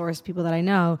crowdsourced people that I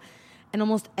know. And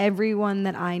almost everyone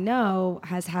that I know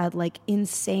has had like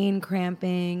insane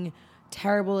cramping,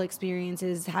 terrible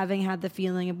experiences, having had the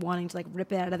feeling of wanting to like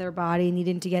rip it out of their body,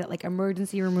 needing to get it like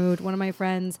emergency removed. One of my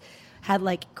friends had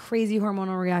like crazy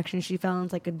hormonal reactions. She fell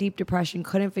into like a deep depression,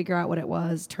 couldn't figure out what it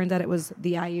was. Turns out it was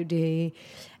the IUD.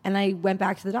 And I went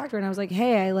back to the doctor and I was like,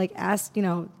 hey, I like asked,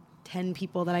 10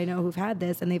 people that I know who've had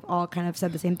this, and they've all kind of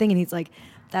said the same thing. And he's like,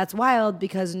 that's wild,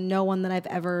 because no one that I've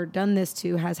ever done this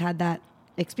to has had that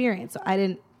experience. So I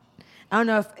don't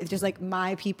know if it's just like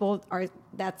my people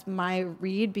that's my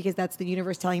read, because that's the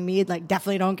universe telling me like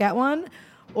definitely don't get one,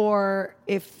 or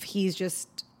if he's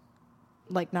just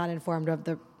like not informed of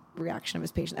the reaction of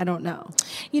his patient. I don't know.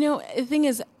 The thing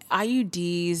is,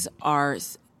 IUDs are,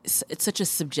 it's such a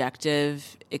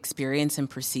subjective experience and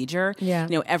procedure. Yeah.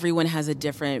 Everyone has a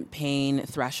different pain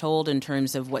threshold in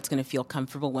terms of what's going to feel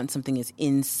comfortable when something is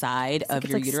inside of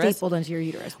your uterus. Stapled into your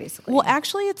uterus, basically. Well,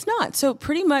 actually, it's not. So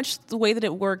pretty much the way that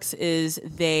it works is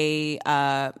they,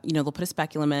 they'll put a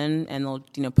speculum in, and they'll,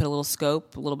 put a little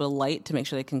scope, a little bit of light to make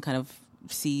sure they can kind of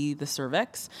see the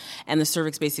cervix, and the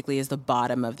cervix basically is the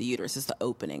bottom of the uterus, is the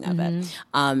opening of it.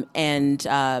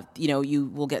 You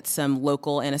will get some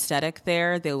local anesthetic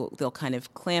there. They'll kind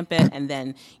of clamp it and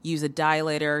then use a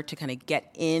dilator to kind of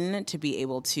get in to be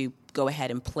able to go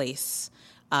ahead and place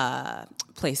the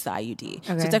IUD. Okay.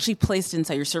 So it's actually placed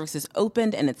inside. Your cervix is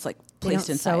opened and it's like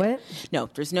placed inside. Sew it? No,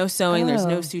 there's no sewing. There's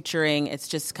no suturing. It's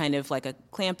just kind of like a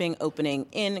clamping, opening,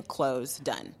 in, close,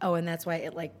 done. Oh, and that's why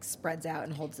it like spreads out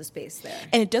and holds the space there.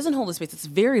 And it doesn't hold the space. It's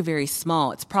very, very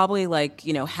small. It's probably like,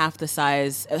 half the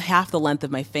size, half the length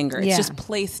of my finger. It's just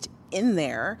placed in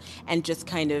there and just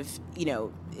kind of,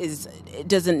 it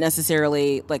doesn't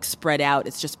necessarily like spread out.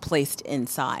 It's just placed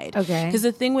inside. Okay. Because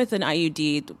the thing with an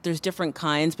IUD, there's different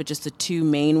kinds, but just the two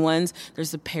main ones.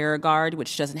 There's the Paragard,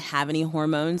 which doesn't have any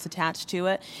hormones attached to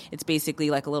it. It's basically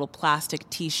like a little plastic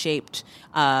T-shaped,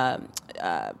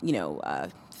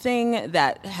 thing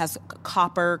that has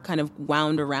copper kind of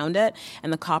wound around it,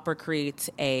 and the copper creates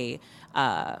an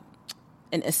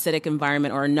acidic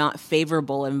environment or a not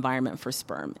favorable environment for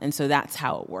sperm. And so that's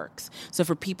how it works. So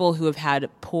for people who have had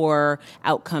poor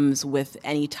outcomes with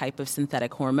any type of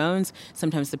synthetic hormones,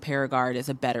 sometimes the Paragard is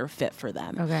a better fit for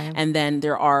them. Okay. And then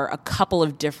there are a couple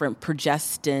of different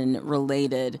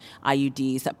progestin-related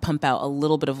IUDs that pump out a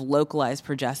little bit of localized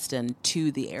progestin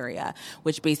to the area,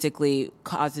 which basically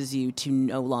causes you to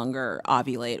no longer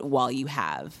ovulate while you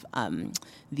have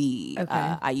the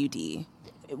IUD.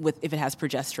 If it has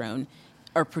progesterone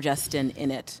or progestin in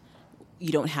it,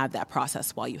 you don't have that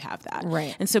process while you have that.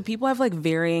 Right. And so people have like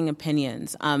varying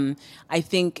opinions. I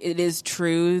think it is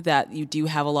true that you do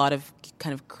have a lot of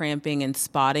kind of cramping and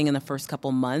spotting in the first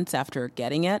couple months after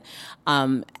getting it.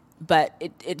 But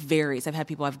it varies. I've had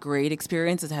people have great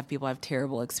experiences. I've had people have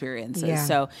terrible experiences. Yeah.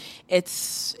 So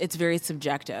it's very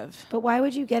subjective. But why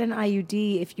would you get an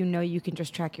IUD if you know you can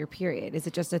just track your period? Is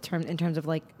it just a term in terms of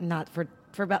like not for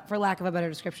lack of a better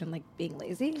description, like being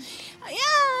lazy?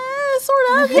 Yeah,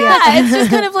 sort of. Yeah. It's just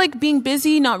kind of like being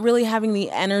busy, not really having the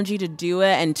energy to do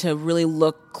it and to really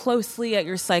look closely at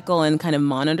your cycle and kind of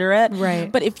monitor it.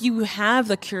 Right. But if you have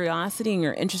the curiosity and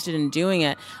you're interested in doing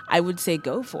it, I would say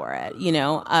go for it,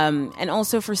 and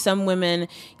also for some women,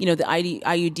 the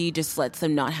IUD just lets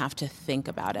them not have to think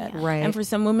about it. Right. And for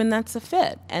some women, that's a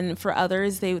fit. And for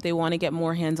others, they want to get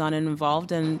more hands-on and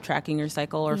involved, and tracking your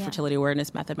cycle or fertility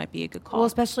awareness method might be a good call. Well,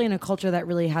 especially in a culture that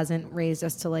really hasn't raised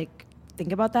us to like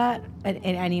think about that in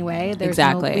any way.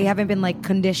 Exactly. We haven't been like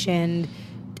conditioned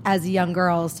as young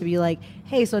girls to be like,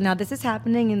 hey, so now this is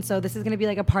happening, and so this is going to be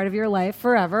like a part of your life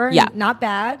forever. Yeah. Not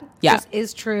bad. Yeah. Just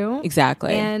is true.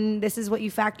 Exactly. And this is what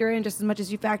you factor in just as much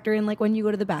as you factor in like when you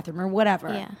go to the bathroom or whatever.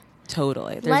 Yeah.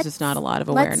 Totally. There's just not a lot of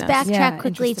awareness. Let's backtrack Yeah,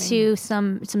 quickly interesting.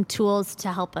 to some tools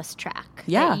to help us track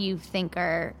that you think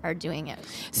are doing it.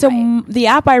 So right. the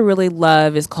app I really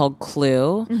love is called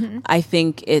Clue. Mm-hmm. I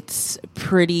think it's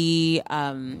pretty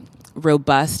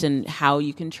robust in how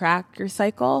you can track your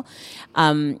cycle.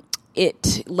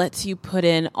 It lets you put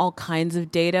in all kinds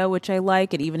of data, which I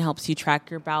like. It even helps you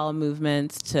track your bowel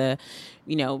movements to,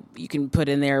 you can put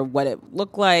in there what it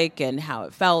looked like and how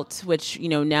it felt, which,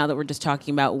 now that we're just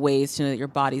talking about ways to know that your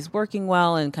body's working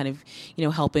well and kind of,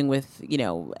 helping with,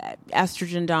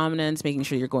 estrogen dominance, making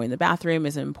sure you're going to the bathroom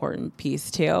is an important piece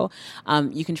too.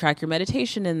 You can track your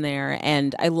meditation in there.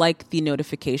 And I like the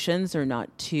notifications. They're not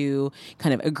too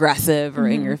kind of aggressive or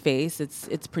in your face.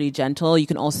 It's pretty gentle. You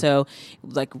can also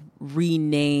like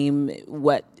rename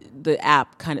what the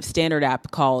app kind of standard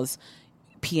app calls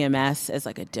PMS as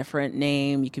like a different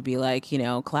name. You could be like,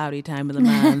 cloudy time of the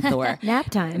month or Nap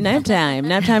time. nap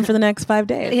time for the next 5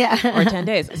 days or 10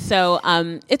 days. So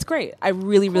it's great. I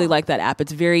really, really like that app.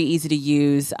 It's very easy to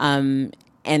use. And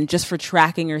just for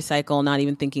tracking your cycle, not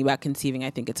even thinking about conceiving, I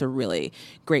think it's a really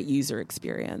great user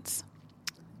experience.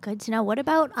 Good to know. What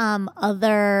about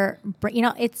other?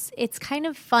 It's kind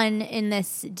of fun in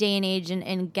this day and age,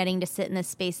 and getting to sit in the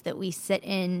space that we sit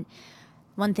in.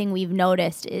 One thing we've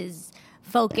noticed is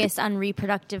focus on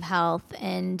reproductive health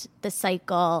and the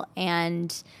cycle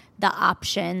and the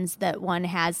options that one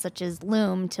has, such as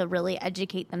Loom, to really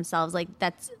educate themselves. Like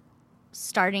that's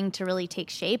starting to really take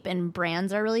shape, and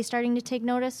brands are really starting to take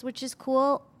notice, which is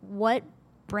cool. What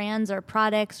brands or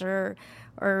products or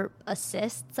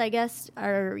assists, I guess,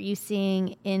 are you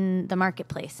seeing in the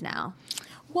marketplace now?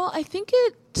 Well, I think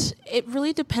it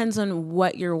really depends on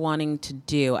what you're wanting to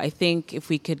do. I think if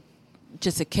we could,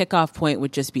 just a kickoff point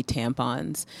would just be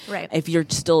tampons. Right. If you're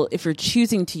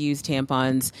choosing to use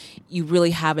tampons, you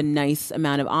really have a nice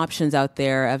amount of options out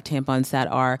there of tampons that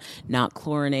are not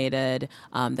chlorinated,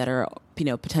 that are,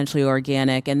 potentially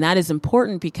organic. And that is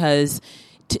important because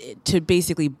to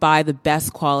basically buy the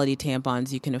best quality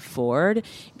tampons you can afford,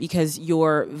 because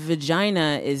your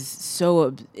vagina is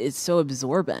so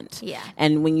absorbent. Yeah.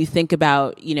 And when you think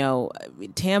about,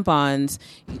 tampons,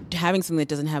 having something that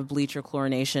doesn't have bleach or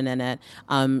chlorination in it,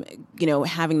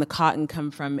 having the cotton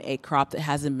come from a crop that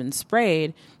hasn't been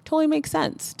sprayed, totally makes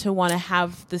sense to want to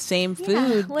have the same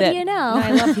food. What do you know? No,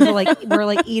 I love people we're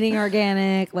like eating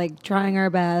organic, like trying our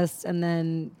best, and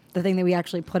then the thing that we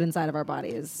actually put inside of our body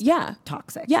is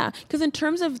toxic. Yeah, because in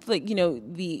terms of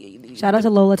the Shout out to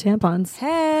Lola tampons.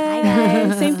 Hey, Hi,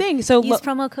 guys. same thing. So Use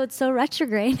promo code So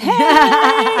Retrograde.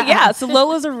 yeah, so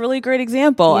Lola's a really great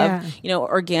example Yeah. of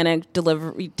organic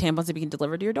delivery tampons that you can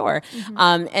deliver to your door.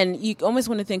 And you almost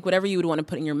want to think whatever you would want to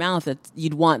put in your mouth, that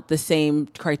you'd want the same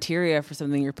criteria for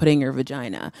something you're putting in your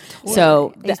vagina. Totally.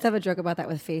 So I used to have a joke about that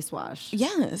with face wash.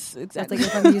 yes, It's exactly. like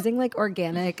if I'm using like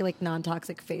organic, like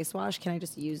non-toxic face wash, can I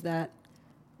just use that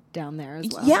down there as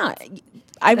well? Yeah,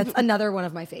 That's another one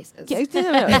of my faces. I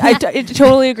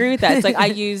totally agree with that. It's like I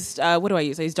used what do I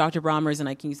use? I use Dr. Brommer's, and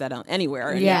I can use that anywhere.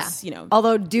 And Yeah. it's,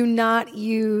 Although do not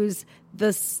use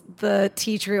the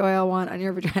tea tree oil one on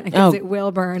your vagina because it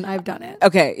will burn. I've done it.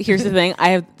 Okay, here's the thing. I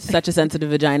have such a sensitive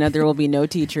vagina. There will be no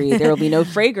tea tree. There will be no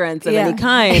fragrance of any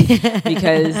kind,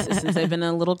 because since I've been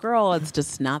a little girl, it's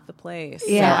just not the place.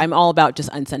 Yeah. So I'm all about just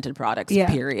unscented products, Yeah.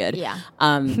 period. Yeah.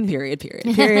 Period.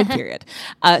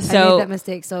 I made So that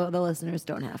mistake so the listeners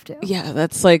don't have to. yeah,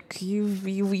 that's like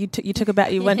you took a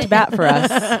bat. You went to bat for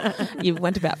us. You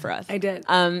went to bat for us. I did.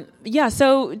 Yeah,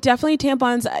 so definitely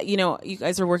tampons. You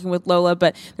guys are working with Lola,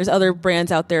 but there's other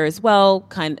brands out there as well,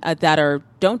 that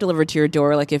don't deliver to your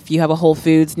door. Like if you have a Whole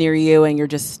Foods near you and you're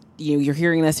just you're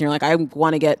hearing this and you're like, I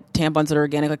want to get tampons that are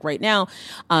organic. Like right now,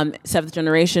 7th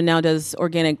Generation now does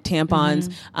organic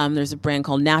tampons. There's a brand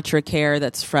called NatraCare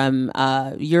that's from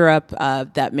Europe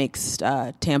that makes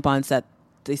tampons that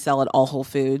they sell at all Whole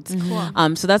Foods.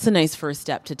 So that's a nice first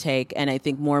step to take. And I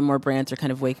think more and more brands are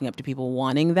kind of waking up to people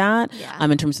wanting that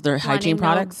in terms of their hygiene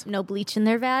products. No bleach in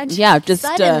their vag. Yeah, just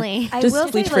suddenly. I will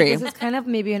say, bleach free. this is kind of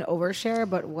maybe an overshare,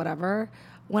 but whatever.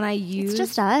 When I use, It's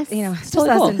just us. you know, it's just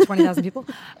totally us cool. and 20,000 people.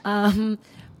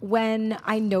 When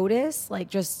I notice, like,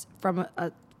 just from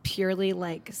a purely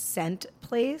like scent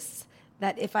place,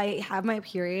 that if I have my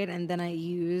period and then I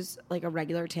use like a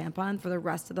regular tampon for the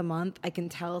rest of the month, I can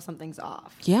tell something's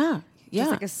off. Yeah.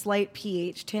 Just like a slight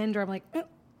pH tinge, or I'm like,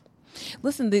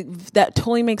 Listen, that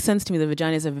totally makes sense to me. The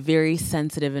vagina is a very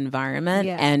sensitive environment,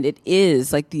 Yeah. and it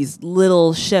is like these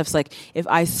little shifts. Like if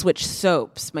I switch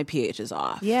soaps, my pH is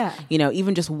off. Yeah. You know,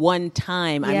 even just one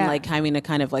time, I'm Yeah. like having to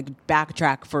kind of like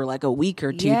backtrack for like a week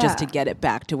or two just to Yeah. get it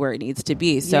back to where it needs to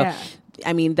be. So, Yeah.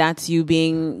 I mean, that's you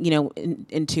being, you know,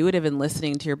 intuitive and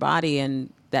listening to your body,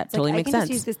 and that it's totally like, makes I can sense.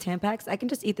 just use this Tampax. I can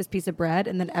just eat this piece of bread,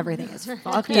 and then everything is fucked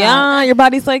up. Yeah, your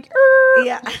body's like,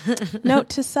 Yeah. note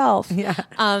to self. Yeah.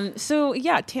 So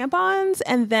yeah, tampons,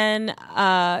 and then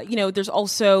you know, there's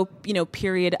also, you know,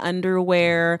 period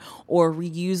underwear or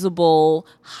reusable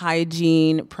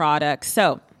hygiene products.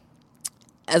 So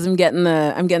as I'm getting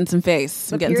some face.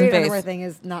 The I'm getting some period face. underwear thing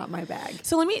is not my bag.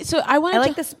 I want I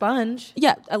like the sponge.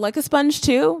 Yeah, I like a sponge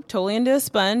too. Totally into a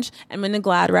sponge. I'm into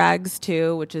Glad rags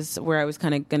too, which is where I was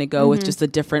kind of going to go with just the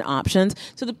different options.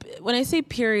 So when I say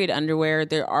period underwear,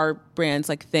 there are brands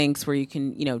like Thinx where you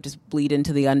can, you know, just bleed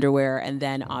into the underwear, and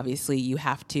then obviously you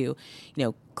have to, you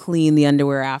know, clean the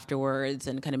underwear afterwards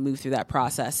and kind of move through that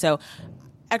process. So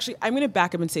actually, I'm going to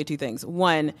back up and say two things.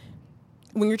 One,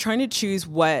 when you're trying to choose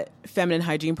what feminine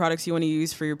hygiene products you want to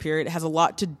use for your period, it has a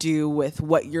lot to do with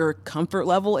what your comfort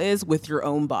level is with your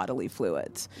own bodily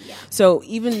fluids. Yeah. So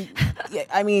even,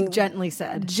 I mean, Gently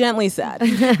said.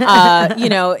 you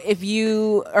know, if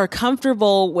you are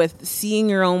comfortable with seeing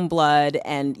your own blood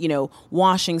and, you know,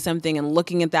 washing something and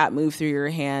looking at that move through your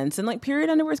hands, and like period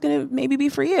underwear is going to maybe be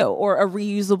for you, or a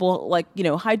reusable, like, you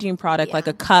know, hygiene product like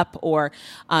a cup, or,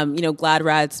 you know, Glad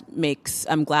Rags makes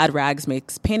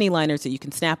panty liners that you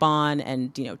can snap on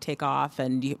and, you know, take off,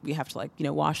 and you have to, like, you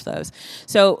know, wash those.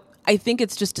 So I think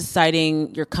it's just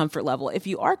deciding your comfort level. If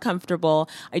you are comfortable,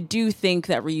 I do think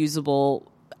that reusable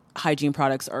hygiene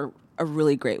products are a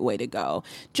really great way to go,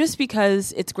 just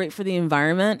because it's great for the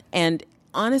environment, and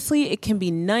honestly, it can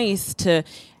be nice to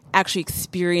actually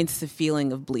experience the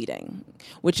feeling of bleeding,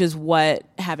 which is what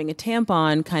having a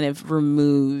tampon kind of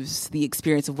removes the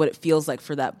experience of what it feels like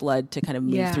for that blood to kind of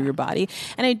move through your body.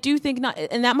 And I do think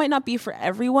and that might not be for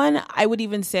everyone. I would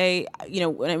even say, you know,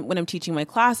 when I'm teaching my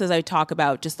classes, I talk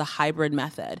about just the hybrid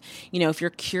method. You know, if you're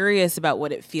curious about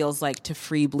what it feels like to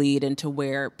free bleed and to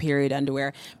wear period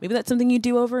underwear, maybe that's something you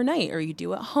do overnight or you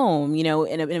do at home, you know,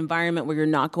 in an environment where you're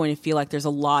not going to feel like there's a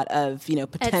lot of, you know,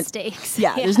 At stakes.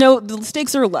 Yeah, Yeah. the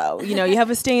stakes are low. You know, you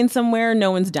have a stain somewhere, no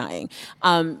one's dying.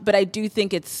 But I do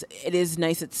think it is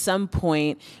nice at some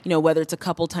point, you know, whether it's a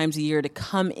couple times a year, to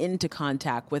come into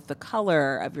contact with the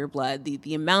color of your blood,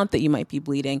 the amount that you might be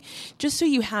bleeding, just so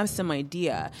you have some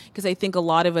idea. Because I think a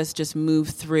lot of us just move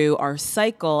through our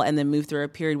cycle and then move through our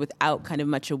period without kind of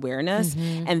much awareness.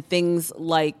 And things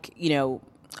like, you know,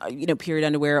 period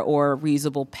underwear or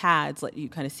reusable pads let you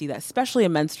kind of see that, especially a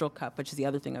menstrual cup, which is the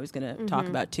other thing I was going to talk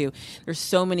about too. There's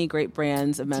so many great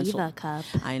brands of menstrual Diva Cup.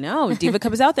 I know Diva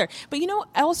Cup is out there, but you know,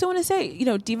 I also want to say, you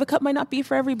know, Diva Cup might not be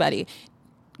for everybody.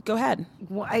 Go ahead.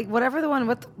 Whatever the one.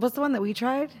 What's the one that we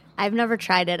tried? I've never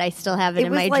tried it. I still have it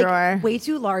in was my like drawer. way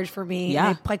too large for me. Yeah.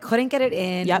 And I couldn't get it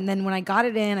in. Yep. And then when I got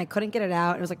it in, I couldn't get it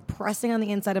out. It was like pressing on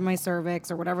the inside of my cervix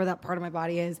or whatever that part of my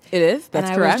body is. It is. That's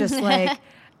and correct. I was just like,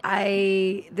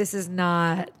 this is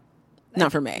not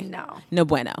for me. No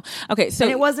bueno. Okay, so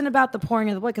and it wasn't about the pouring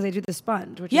of the blood because I do the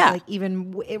sponge, which is like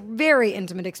even a very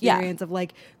intimate experience of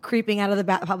like creeping out of the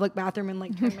public bathroom and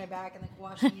like turning my back and like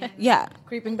washing in. Yeah.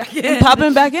 Creeping back in.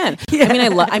 popping back in.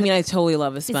 I mean, I totally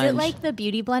love a Is sponge. it like the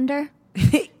beauty blender?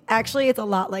 Actually, it's a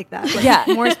lot like that. Like, Yeah.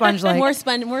 more sponge-like.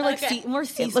 more like sea It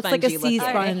looks like a sea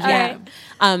sponge. Yeah.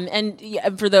 Yeah.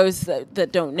 And for those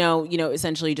that don't know, you know,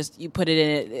 essentially just you put it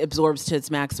in, it absorbs to its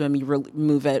maximum, you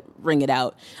remove it, wring it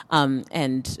out,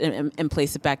 and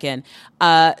place it back in.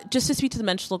 Just to speak to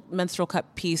the menstrual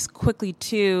cup piece quickly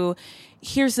too.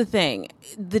 Here's the thing.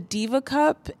 The Diva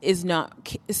Cup is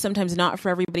sometimes not for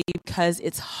everybody because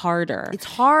it's harder. It's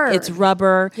hard. It's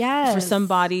rubber. Yes. For some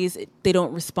bodies, they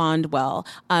don't respond well.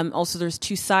 Also, there's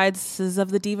two sizes of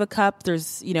the Diva Cup.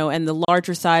 There's, you know, and the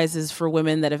larger size is for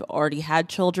women that have already had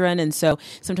children. And so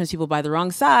sometimes people buy the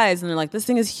wrong size and they're like, this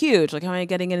thing is huge. Like, how am I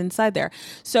getting it inside there?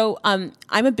 So I'm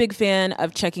a big fan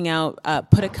of checking out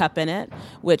Put a Cup in It,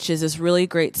 which is this really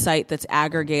great site that's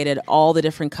aggregated all the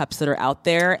different cups that are out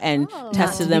there. And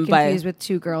tested To them be by confused with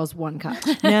 2 girls, 1 cup.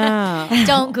 no.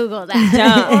 Don't Google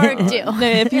that. Or do. No,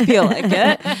 if you feel like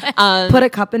it. Put a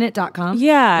cup in it.com.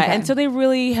 Yeah. Okay. And so they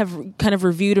really have kind of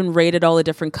reviewed and rated all the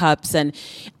different cups. And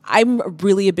I'm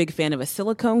really a big fan of a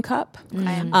silicone cup.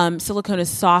 Silicone is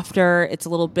softer. It's a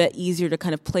little bit easier to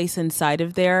kind of place inside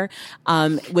of there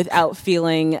without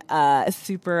feeling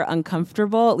super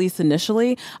uncomfortable, at least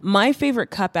initially. My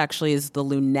favorite cup actually is the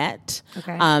Lunette.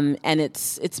 Okay. And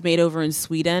it's made over in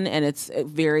Sweden, and it's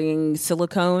varying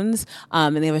silicones,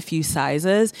 and they have a few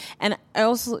sizes. And I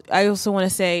also want to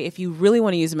say, if you really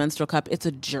want to use a menstrual cup, it's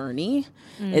a journey.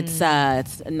 It's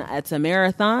a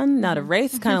marathon, not a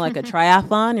race, kind of like a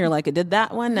triathlon. You're like, I did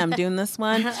that one, now I'm doing this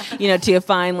one, till you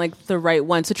find like the right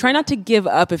one. So try not to give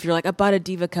up if you're like, I bought a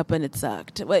Diva cup and it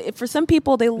sucked. But for some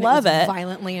people, they love it.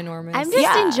 Violently enormous. I'm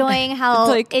just enjoying how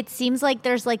like- it seems like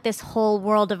there's like this whole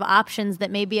world of options that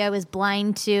maybe I was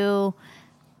blind to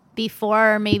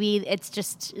before. Or maybe it's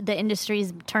just the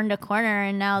industry's turned a corner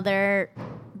and now they're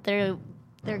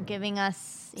giving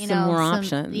us Some more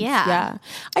options. Yeah.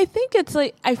 I think it's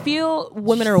like, I feel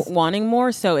women are wanting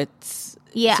more, so it's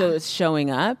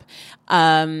showing up.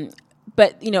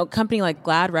 But a company like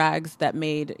Glad Rags that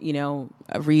made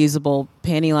reusable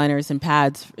panty liners and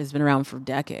pads has been around for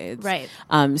decades. Right.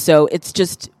 So it's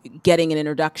just getting an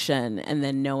introduction and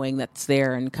then knowing that's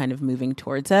there and kind of moving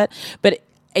towards it. But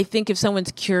I think if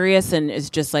someone's curious and is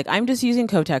just like, I'm just using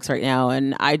Kotex right now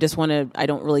and I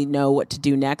don't really know what to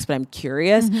do next, but I'm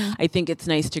curious, I think it's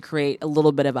nice to create a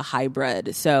little bit of a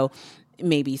hybrid. So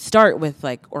maybe start with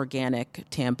like organic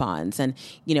tampons and,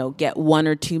 get 1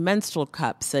 or 2 menstrual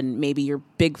cups, and maybe your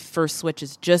big first switch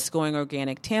is just going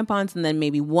organic tampons, and then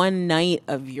maybe one night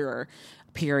of your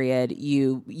period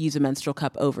you use a menstrual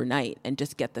cup overnight and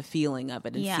just get the feeling of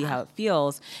it and see how it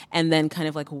feels, and then kind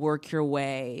of like work your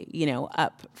way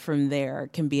up from there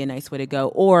can be a nice way to go.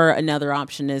 Or another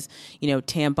option is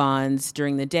tampons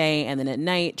during the day, and then at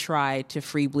night try to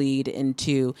free bleed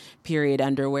into period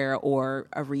underwear or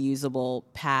a reusable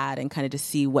pad and kind of to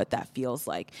see what that feels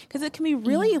like, because it can be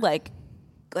really like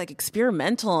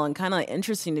experimental and kind of like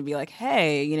interesting to be like,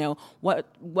 hey, what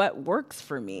works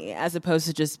for me, as opposed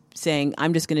to just saying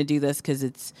I'm just going to do this because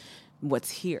it's what's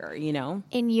here.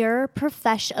 In your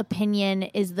opinion,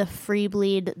 is the free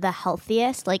bleed the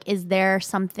healthiest? Like, is there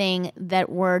something that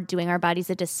we're doing our bodies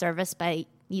a disservice by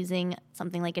using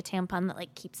something like a tampon that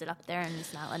like keeps it up there and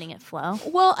is not letting it flow?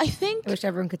 Well, I think I wish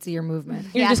everyone could see your movement.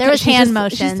 Yeah, there was hand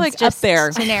motions. She's like just up there.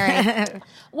 Generic.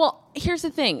 Well, here's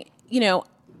the thing.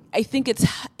 I think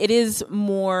it is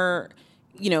more,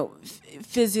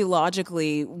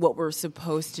 physiologically what we're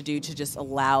supposed to do to just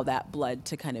allow that blood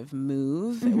to kind of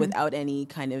move without any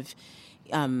kind of,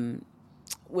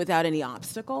 without any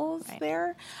obstacles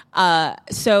there.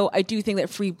 So I do think that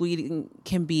free bleeding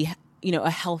can be,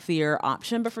 a healthier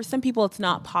option, but for some people it's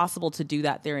not possible to do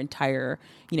that their entire,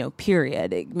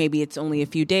 period. Maybe it's only a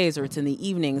few days, or it's in the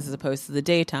evenings as opposed to the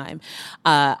daytime.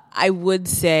 I would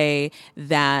say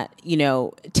that,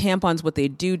 tampons, what they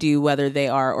do, whether they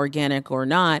are organic or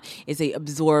not, is they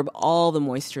absorb all the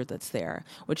moisture that's there,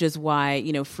 which is why,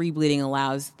 free bleeding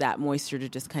allows that moisture to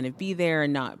just kind of be there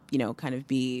and not, kind of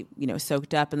be,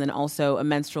 soaked up. And then also a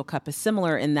menstrual cup is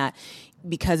similar in that,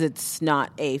 because it's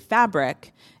not a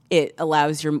fabric, it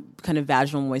allows your kind of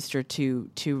vaginal moisture to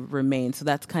remain. So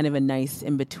that's kind of a nice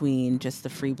in between just the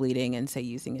free bleeding and, say,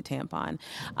 using a tampon.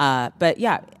 But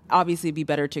yeah, obviously it'd be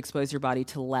better to expose your body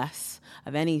to less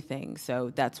of anything.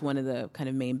 So that's one of the kind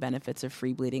of main benefits of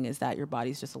free bleeding, is that your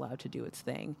body's just allowed to do its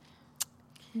thing.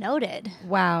 Noted.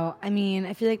 Wow. I mean,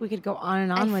 I feel like we could go on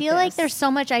and on with this. I feel like there's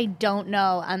so much I don't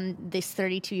know on this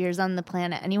 32 years on the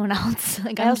planet. Anyone else?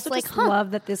 Like, I I'm also just like, just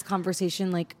love that this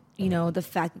conversation, like, the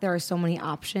fact that there are so many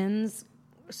options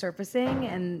surfacing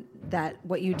and that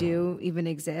what you do even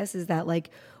exists, is that like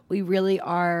we really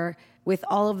are, with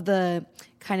all of the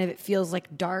kind of, it feels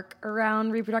like dark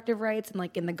around reproductive rights and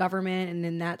like in the government and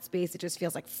in that space, it just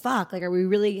feels like, fuck, like, are we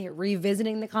really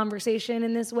revisiting the conversation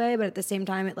in this way? But at the same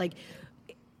time, it like,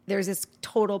 there's this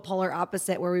total polar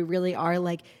opposite where we really are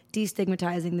like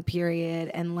destigmatizing the period.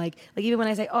 And like even when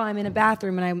I say, oh, I'm in a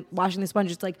bathroom and I'm washing the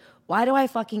sponge, it's like, why do I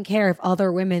fucking care if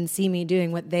other women see me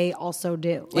doing what they also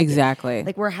do? Like, exactly.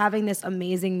 Like, we're having this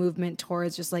amazing movement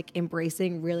towards just like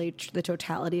embracing really the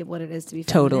totality of what it is to be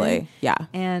feminine. Totally. Yeah.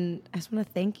 And I just want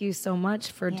to thank you so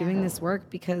much for doing this work,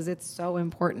 because it's so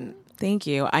important. Thank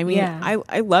you. I mean,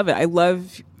 I love it. I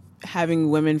love having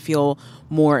women feel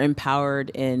more empowered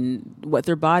in what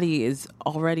their body is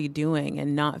already doing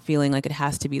and not feeling like it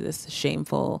has to be this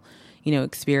shameful,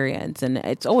 experience. And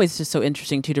it's always just so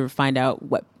interesting too to find out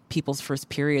what people's first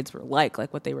periods were like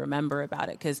what they remember about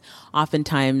it. Because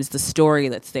oftentimes the story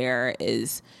that's there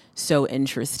is so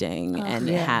interesting and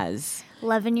it has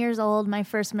 11 years old, my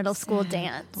first middle school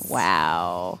dance.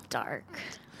 wow. Dark.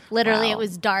 Literally, Wow. it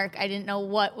was dark. I didn't know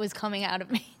what was coming out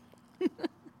of me.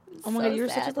 Oh my God, you were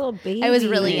such a sad. little baby. I was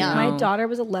really young. My daughter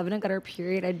was 11 and got her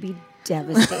period. I'd be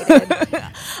devastated.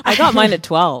 I got mine at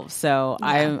 12, so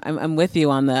I'm with you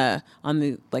on the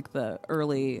like the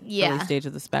early stage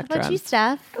of the How spectrum. about you,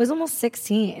 Steph? I was almost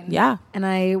 16. Yeah. And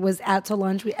I was out to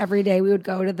lunch. Every day we would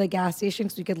go to the gas station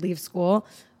because we could leave school,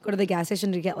 go to the gas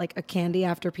station to get like a candy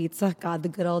after pizza. God, the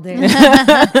good old days.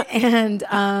 And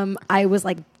I was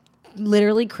like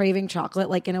literally craving chocolate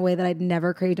like in a way that I'd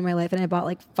never craved in my life. And I bought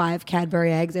like 5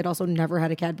 Cadbury eggs. I'd also never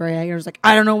had a Cadbury egg. And I was like,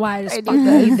 I don't know why I just fucking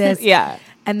need this. Yeah.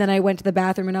 And then I went to the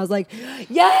bathroom and I was like,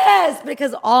 yes,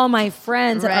 because all my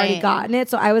friends had already Right. gotten it.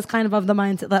 So I was kind of the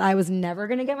mindset that I was never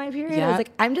going to get my period. I Yeah. was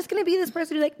like, I'm just going to be this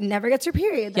person who like never gets her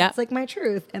period. That's Yeah. like my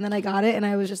truth. And then I got it and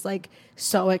I was just like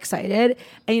so excited.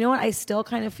 And you know what? I still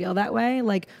kind of feel that way.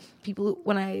 Like people,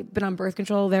 when I've been on birth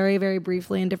control very, very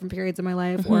briefly in different periods of my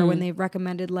life, or when they've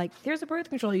recommended like, here's a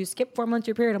birth control, you skip 4 months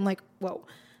your period. I'm like, whoa,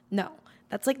 no.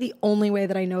 That's like the only way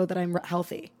that I know that I'm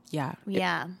healthy. Yeah.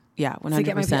 Yeah. Yeah. 100%. To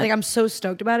get my period. Like I'm so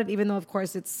stoked about it, even though of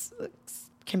course it's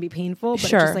can be painful, but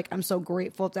Sure. it's just like I'm so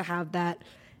grateful to have that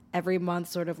every month,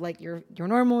 sort of like you're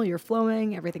normal, you're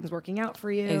flowing, everything's working out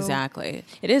for you. Exactly.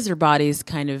 It is your body's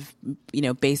kind of,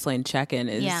 baseline check-in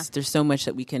is there's so much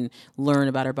that we can learn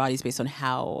about our bodies based on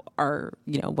how our,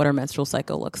 what our menstrual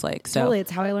cycle looks like. So Totally.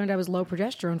 It's how I learned I was low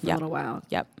progesterone for a little while.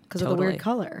 Yep. Because of the weird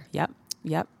color. Yep.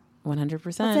 100%.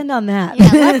 Let's end on that. My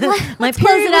let's close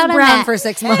period it was out on brown that. for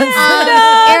 6 months.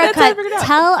 Erica,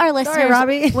 tell our listeners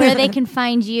Robbie. where they can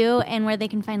find you and where they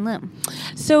can find Loom.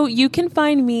 So you can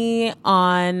find me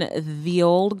on the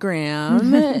old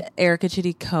gram, Erica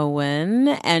Chidi Cohen,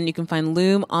 and you can find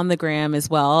Loom on the gram as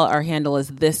well. Our handle is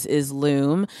This Is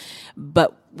Loom,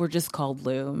 but we're just called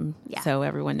Loom, so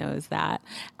everyone knows that.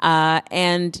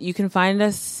 And you can find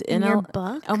us in your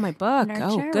book? Oh, my book.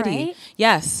 Nurture, Goody. right?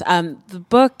 Yes. The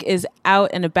book is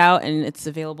out and about, and it's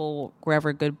available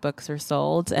wherever good books are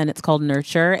sold, and it's called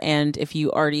Nurture. And if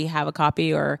you already have a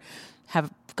copy or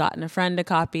have gotten a friend a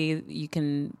copy, you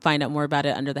can find out more about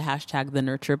it under the hashtag The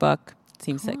Nurture Book.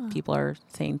 Seems like people are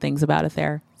saying things about it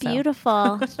there. So.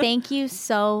 Beautiful. Thank you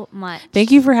so much.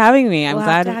 Thank you for having me. I'm We'll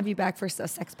glad have to have you back for a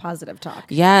sex positive talk.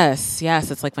 Yes,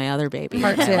 it's like my other baby.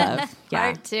 Part I 2. love.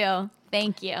 Yeah. Part 2.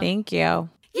 Thank you. Thank you.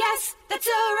 Yes, that's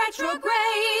a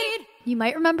retrograde. You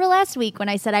might remember last week when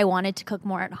I said I wanted to cook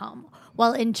more at home.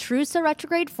 Well, in true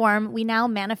retrograde form, we now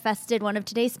manifested one of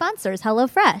today's sponsors,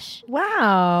 HelloFresh.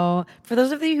 Wow. For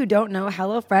those of you who don't know,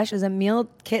 HelloFresh is a meal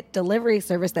kit delivery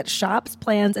service that shops,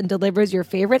 plans, and delivers your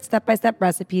favorite step-by-step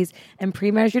recipes and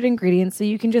pre-measured ingredients so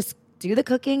you can just do the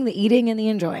cooking, the eating, and the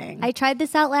enjoying. I tried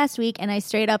this out last week, and I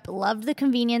straight up loved the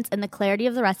convenience and the clarity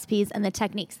of the recipes and the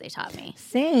techniques they taught me.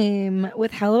 Same.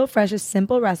 With HelloFresh's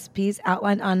simple recipes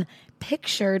outlined on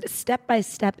pictured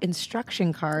step-by-step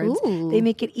instruction cards, Ooh. they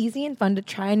make it easy and fun to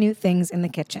try new things in the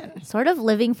kitchen. Sort of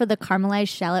living for the caramelized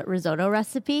shallot risotto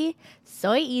recipe.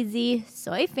 So easy,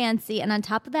 so fancy, and on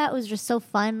top of that, it was just so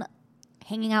fun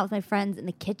hanging out with my friends in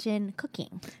the kitchen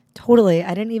cooking. Totally.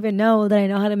 I didn't even know that I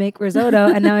know how to make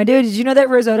risotto, and now I do. Did you know that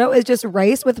risotto is just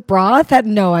rice with broth? Had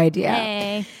no idea.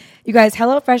 Hey. You guys,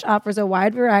 HelloFresh offers a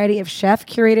wide variety of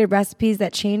chef-curated recipes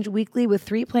that change weekly with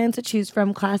 3 plans to choose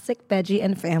from: classic, veggie,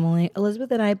 and family.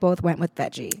 Elizabeth and I both went with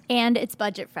veggie. And it's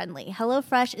budget friendly.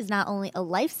 HelloFresh is not only a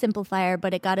life simplifier,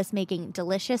 but it got us making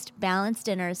delicious, balanced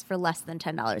dinners for less than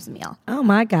 $10 a meal. Oh,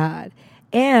 my God.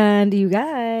 And you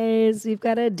guys, we've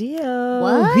got a deal.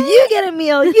 What? You get a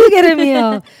meal. You get a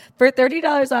meal. For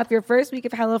 $30 off your first week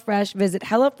of HelloFresh, visit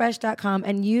HelloFresh.com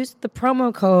and use the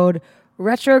promo code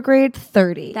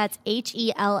retrograde30. That's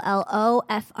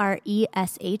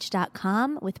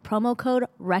HelloFresh.com with promo code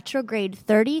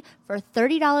retrograde30 for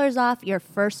 $30 off your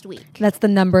first week. That's the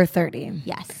number 30.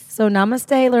 Yes. So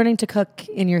namaste, learning to cook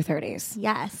in your 30s.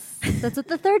 Yes. That's what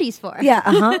the 30's for. Yeah,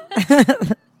 uh-huh.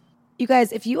 You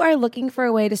guys, if you are looking for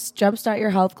a way to jumpstart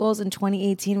your health goals in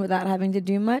 2018 without having to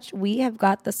do much, we have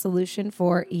got the solution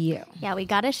for you. Yeah, we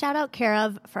got to shout out Care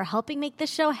of for helping make this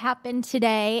show happen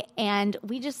today. And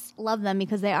we just love them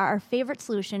because they are our favorite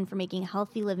solution for making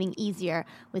healthy living easier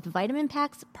with vitamin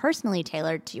packs personally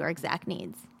tailored to your exact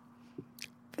needs.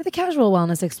 For the casual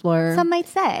wellness explorer, Some might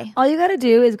say. all you got to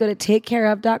do is go to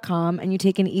takecareof.com and you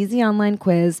take an easy online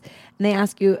quiz and they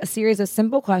ask you a series of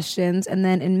simple questions. And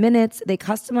then in minutes, they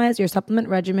customize your supplement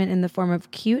regimen in the form of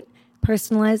cute,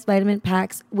 personalized vitamin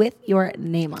packs with your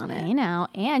name on it. I know.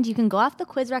 And you can go off the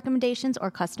quiz recommendations or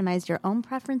customize your own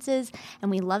preferences. And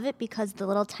we love it because the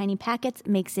little tiny packets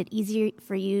makes it easier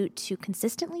for you to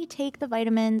consistently take the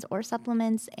vitamins or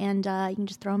supplements, and you can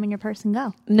just throw them in your purse and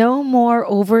go. No more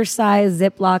oversized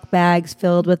Ziploc bags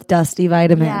filled with dusty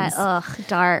vitamins. Yeah, ugh,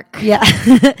 dark. Yeah.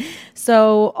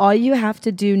 So all you have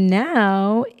to do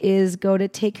now is go to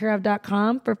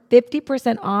takecareof.com for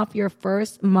 50% off your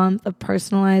first month of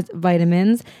personalized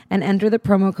vitamins and enter the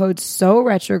promo code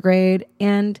SORETROGRADE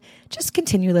and just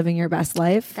continue living your best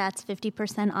life. That's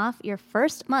 50% off your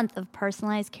first month of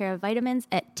personalized care of vitamins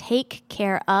at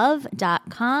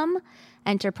takecareof.com.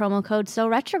 Enter promo code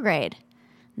SORETROGRADE.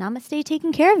 Namaste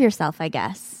taking care of yourself, I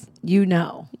guess. You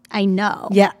know. I know.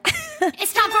 Yeah.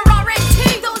 It's time for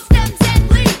R&T, those stems and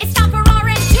leaves. It's time for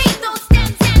R&T, those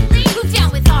stems and leaves. Who's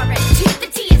down with R&T? The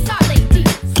TSR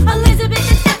ladies. Elizabeth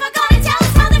and Steph are gonna tell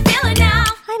us how they're feeling now.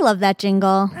 I love that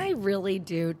jingle. I really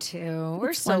do too. We're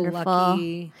It's so wonderful.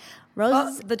 lucky. Rose.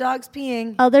 Oh, the dog's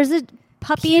peeing. Oh, there's a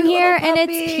puppy in Cute here little and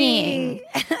it's puppy.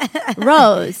 peeing.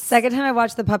 Rose. Second time I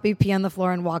watched the puppy pee on the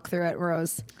floor and walk through it,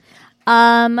 Rose.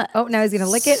 Oh, Now he's going to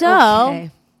lick it? So,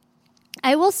 Okay.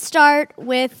 I will start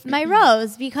with my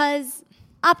rose because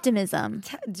optimism.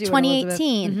 do it,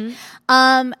 2018.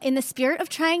 In the spirit of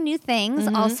trying new things,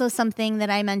 also something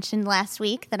that I mentioned last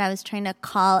week that I was trying to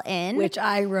call in. Which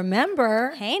I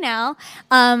remember. Hey now.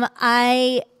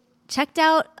 I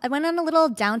went on a little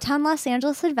downtown Los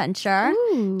Angeles adventure,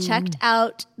 checked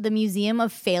out the Museum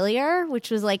of Failure,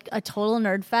 which was like a total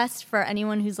nerd fest for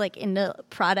anyone who's like into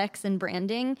products and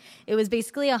branding. It was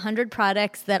basically 100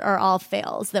 products that are all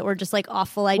fails, that were just like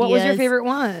awful ideas. What was your favorite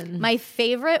one? My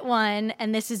favorite one,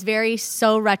 and this is very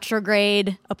so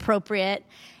retrograde appropriate.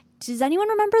 Does anyone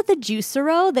remember the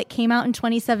Juicero that came out in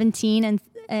 2017 and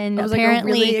It was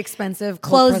apparently like a really expensive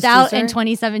cold closed press out juicer. in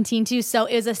 2017 too? So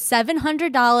it was a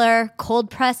 $700 cold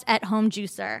press at home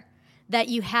juicer that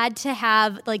you had to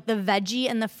have like the veggie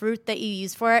and the fruit that you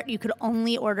use for it. You could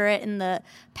only order it in the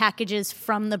packages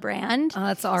from the brand. Oh,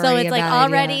 that's so already it's a like bad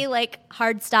already idea. like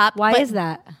hard stop. Why But is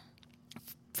that?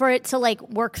 for it to like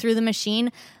work through the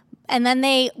machine. And then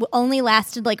they only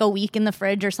lasted like a week in the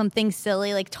fridge or something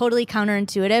silly, like totally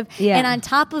counterintuitive. Yeah. And on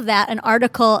top of that, an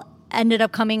article ended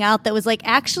up coming out that was like,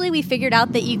 actually, we figured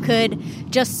out that you could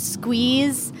just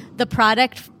squeeze the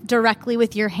product directly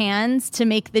with your hands to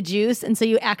make the juice. And so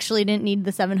you actually didn't need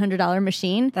the $700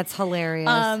 machine. That's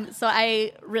hilarious. So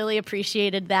I really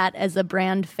appreciated that as a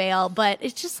brand fail. But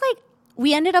it's just like,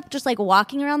 we ended up just like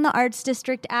walking around the Arts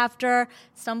District after,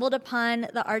 stumbled upon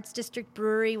the Arts District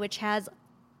Brewery, which has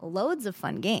loads of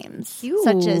fun games,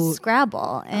 such as Cute.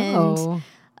 Scrabble and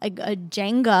a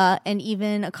Jenga and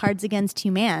even a Cards Against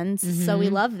Humans. So we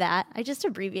love that. I just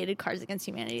abbreviated Cards Against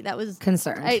Humanity. That was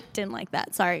Concerned. I didn't like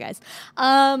that. Sorry, guys.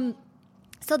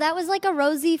 So that was like a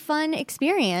rosy, fun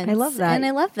experience. I love that. And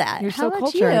I love that. You're How so about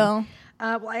cultured. you? Well,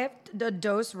 I have a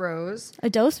dose rose. A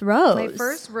dose rose. My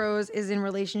first rose is in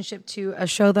relationship to a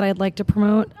show that I'd like to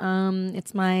promote.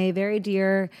 It's my very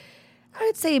dear, I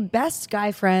would say, best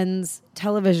guy friend's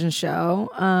television show.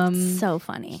 So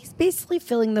funny. He's basically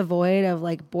filling the void of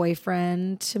like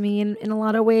boyfriend to me in a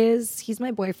lot of ways. He's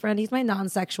my boyfriend. He's my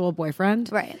non-sexual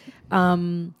boyfriend. Right.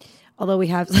 Although we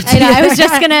have, I know. I was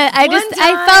just gonna. I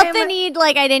felt the time- need.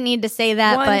 Like I didn't need to say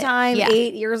that. One but time, yeah.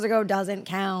 8 years ago, doesn't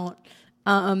count.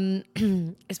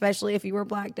 Especially if you were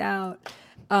blacked out.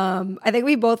 I think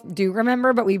we both do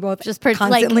remember, but we both Just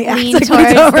constantly like, act lean like we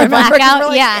towards don't the remember 'cause blackout. we're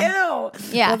like, Yeah. Ew.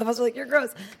 Yeah. Both of us are like, you're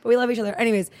gross, but we love each other.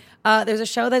 Anyways, there's a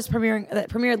show that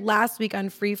premiered last week on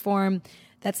Freeform.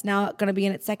 That's now going to be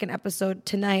in its second episode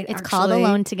tonight. It's called actually.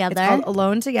 Alone Together. It's called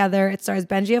Alone Together. It stars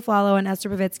Benji Aflalo and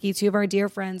Esther Pavitsky, two of our dear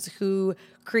friends who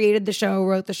created the show,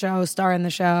 wrote the show, star in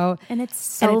the show. And it's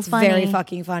so and it's funny. very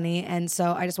fucking funny. And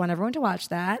so I just want everyone to watch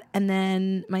that. And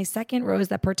then my second rose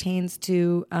that pertains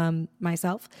to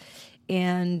myself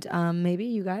and maybe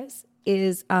you guys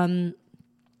is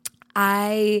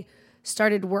I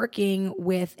started working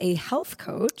with a health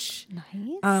coach. Nice.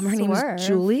 Her name Swerve. is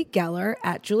Julie Geller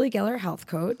at Julie Geller Health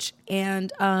Coach.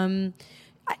 And I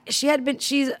think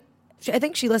she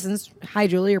listens. Hi,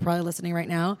 Julie. You're probably listening right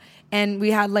now. And we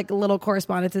had like little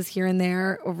correspondences here and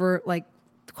there over like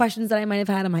questions that I might have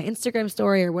had on my Instagram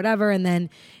story or whatever. And then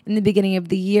in the beginning of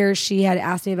the year, she had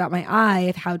asked me about my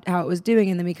eye, how it was doing.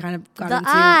 And then we kind of got The into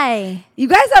eye. You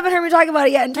guys haven't heard me talk about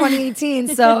it yet in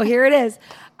 2018. So here it is.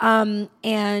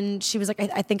 And she was like,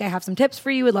 I think I have some tips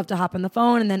for you. I'd love to hop on the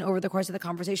phone. And then over the course of the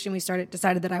conversation, we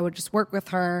decided that I would just work with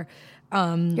her.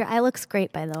 Your eye looks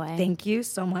great, by the way. Thank you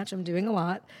so much. I'm doing a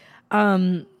lot.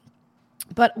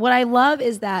 But what I love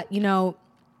is that,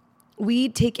 we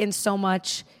take in so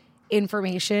much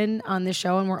information on the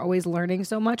show and we're always learning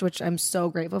so much, which I'm so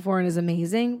grateful for and is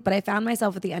amazing. But I found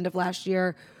myself at the end of last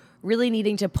year really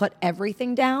needing to put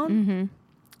everything down.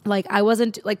 Like I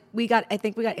wasn't like I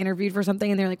think we got interviewed for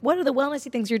something and they're like, what are the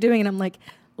wellnessy things you're doing? And I'm like,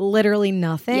 literally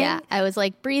nothing. Yeah, I was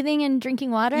like breathing and drinking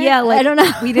water. Yeah, like I don't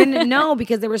know. we didn't know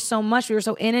because there was so much. We were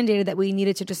so inundated that we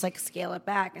needed to just like scale it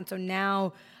back. And so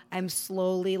now I'm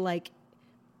slowly like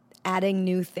adding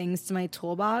new things to my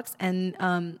toolbox.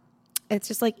 And it's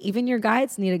just like even your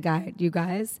guides need a guide, you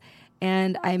guys.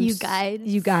 And You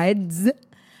guides. You guides.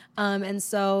 And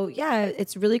so, yeah,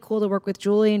 it's really cool to work with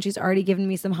Julie, and she's already given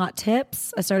me some hot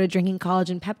tips. I started drinking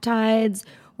collagen peptides.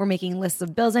 We're making lists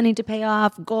of bills I need to pay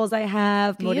off, goals I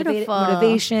have, Beautiful.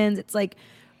 motivations. It's like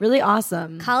really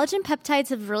awesome. Collagen peptides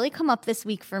have really come up this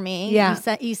week for me. Yeah.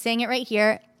 You saying it right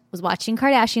here. Was watching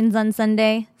Kardashians on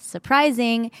Sunday.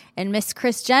 Surprising. And Miss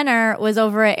Kris Jenner was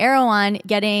over at Erewhon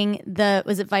getting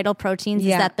was it Vital Proteins?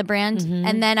 Yeah. Is that the brand?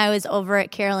 And then I was over at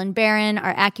Carolyn Barron,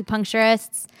 our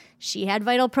acupuncturists. She had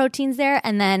Vital Proteins there.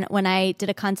 And then when I did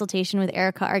a consultation with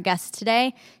Erica, our guest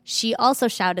today, she also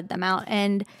shouted them out.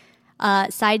 And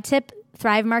side tip,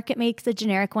 Thrive Market makes a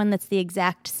generic one that's the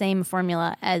exact same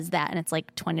formula as that. And it's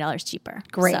like $20 cheaper.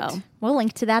 Great. So we'll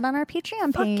link to that on our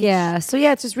Patreon page. Yeah. So,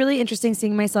 yeah, it's just really interesting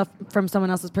seeing myself from someone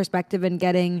else's perspective and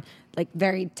getting like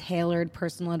very tailored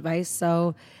personal advice.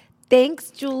 So,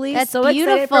 thanks, Julie. That's so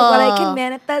excited for what I can beautiful.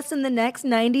 manifest in the next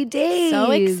 90 days.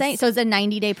 So exciting. So it's a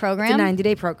 90-day program? It's a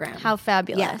 90-day program. How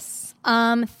fabulous.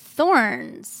 Yes.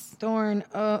 Thorns. Thorn.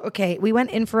 Okay. We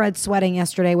went infrared sweating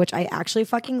yesterday, which I actually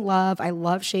fucking love. I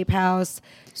love Shape House.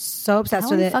 So obsessed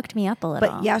That with one it. fucked me up a little.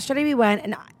 But yesterday we went,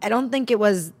 and I don't think it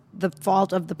was the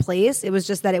fault of the place. It was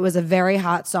just that it was a very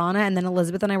hot sauna, and then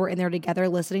Elizabeth and I were in there together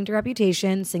listening to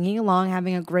Reputation, singing along,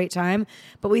 having a great time.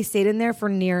 But we stayed in there for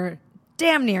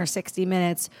damn near 60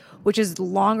 minutes, which is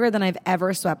longer than I've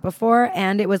ever sweat before,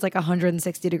 and it was like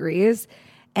 160 degrees.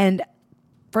 And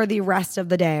for the rest of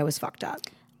the day, I was fucked up.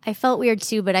 I felt weird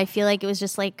too, but I feel like it was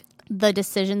just like the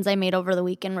decisions I made over the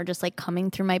weekend were just like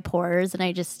coming through my pores, and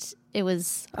it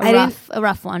was a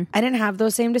rough one. I didn't have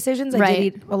those same decisions. I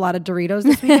Right. did eat a lot of Doritos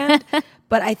this weekend,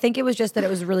 but I think it was just that it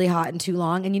was really hot and too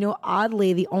long. And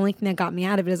oddly, the only thing that got me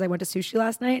out of it is I went to sushi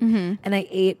last night and I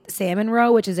ate salmon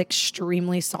roe, which is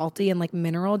extremely salty and like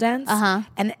mineral dense.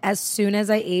 And as soon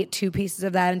as I ate 2 pieces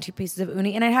of that and 2 pieces of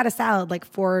uni, and I had a salad like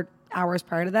 4 hours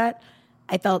prior to that,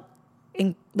 I felt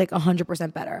like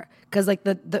 100% better because like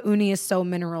the uni is so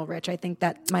mineral rich. I think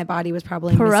that my body was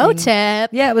probably Pro missing.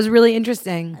 tip. Yeah, it was really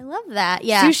interesting. I love that.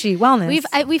 Yeah. Sushi, wellness.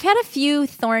 We've had a few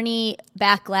thorny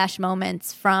backlash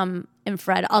moments from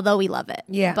infrared, although we love it.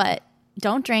 Yeah. But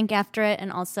don't drink after it, and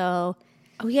also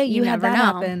Oh yeah, you had never that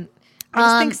know. happen. I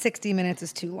just think 60 minutes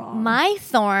is too long. my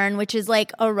thorn, which is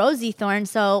like a rosy thorn.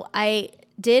 So I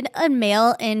did a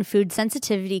mail-in food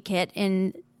sensitivity kit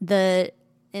in the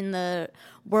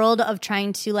world of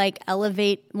trying to like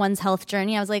elevate one's health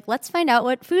journey. I was like, let's find out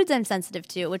what foods I'm sensitive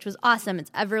to, which was awesome.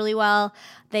 It's Everlywell.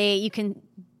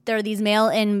 There are these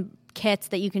mail-in kits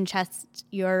that you can test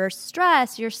your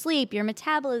stress, your sleep, your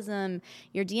metabolism,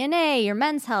 your DNA, your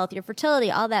men's health, your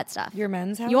fertility, all that stuff. Your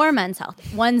men's health? Your men's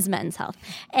health. One's men's health.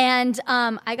 And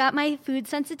I got my food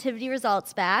sensitivity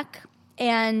results back,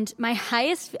 and my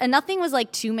highest, and nothing was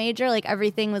like too major. Like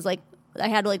everything was like, I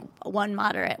had like one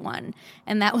moderate one,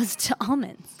 and that was to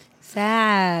almonds.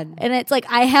 Sad. And it's like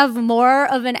I have more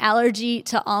of an allergy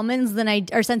to almonds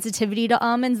or sensitivity to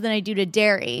almonds than I do to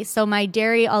dairy. So my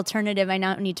dairy alternative, I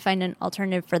now need to find an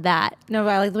alternative for that. No, but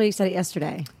I like the way you said it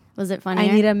yesterday. Was it funny? I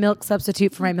need a milk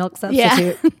substitute for my milk Yeah.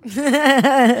 substitute.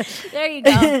 There you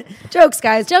go. Jokes,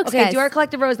 guys. Jokes, okay, guys. do our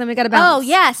collective rose, then we got to bounce. Oh,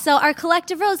 yeah. So our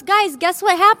collective rose. Guys, guess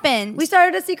what happened? We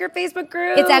started a secret Facebook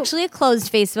group. It's actually a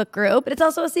closed Facebook group. but it's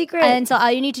also a secret. And so all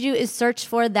you need to do is search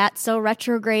for That's So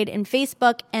Retrograde in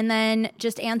Facebook and then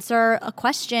just answer a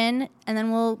question, and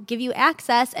then we'll give you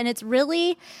access. And it's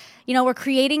really, we're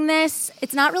creating this.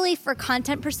 It's not really for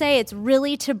content per se. It's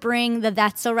really to bring the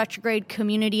That's So Retrograde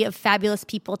community of fabulous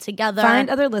people together. Find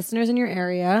other listeners in your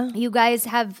area. You guys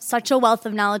have such a wealth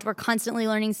of knowledge. We're constantly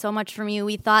learning so much from you.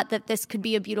 We thought that this could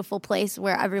be a beautiful place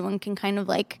where everyone can kind of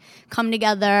like come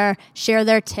together, share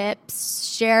their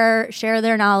tips, share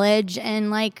their knowledge,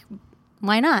 and like,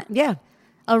 why not? Yeah.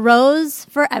 A rose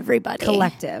for everybody.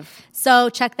 Collective. So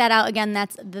check that out. Again,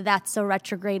 that's the That's So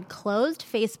Retrograde closed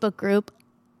Facebook group.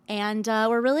 And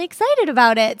we're really excited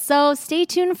about it. So stay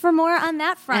tuned for more on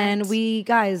that front. And we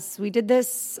did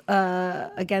this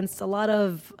against a lot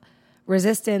of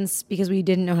resistance because we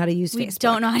didn't know how to use we Facebook.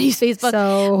 don't know how to use Facebook.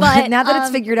 So but now that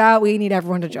it's figured out, we need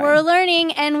everyone to join. we're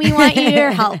learning, and we want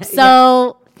your help.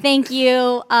 So Thank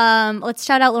you. Let's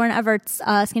shout out Lauren Everts,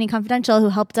 Skinny Confidential, who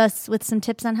helped us with some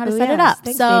tips on how to set it up.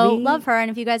 Thanks, so baby. love her.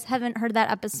 And if you guys haven't heard that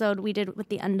episode we did with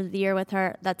the end of the year with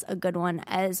her, that's a good one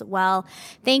as well.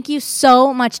 Thank you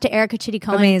so much to Erica Chidi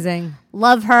Cohen. Amazing.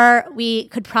 Love her. We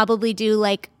could probably do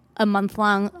like a month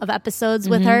long of episodes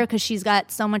with her because she's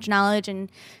got so much knowledge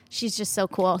and she's just so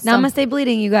cool. So Namaste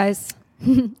bleeding, you guys.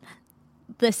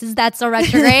 this is That's So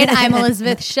Retrograde. I'm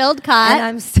Elizabeth Schildkott. And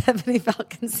I'm Stephanie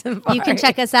Falcon-Simvari. You can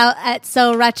check us out at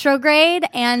So Retrograde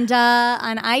and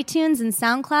on iTunes and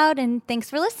SoundCloud. And thanks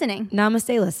for listening.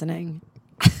 Namaste listening.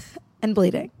 And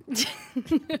bleeding.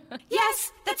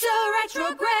 Yes, that's so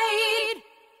retrograde.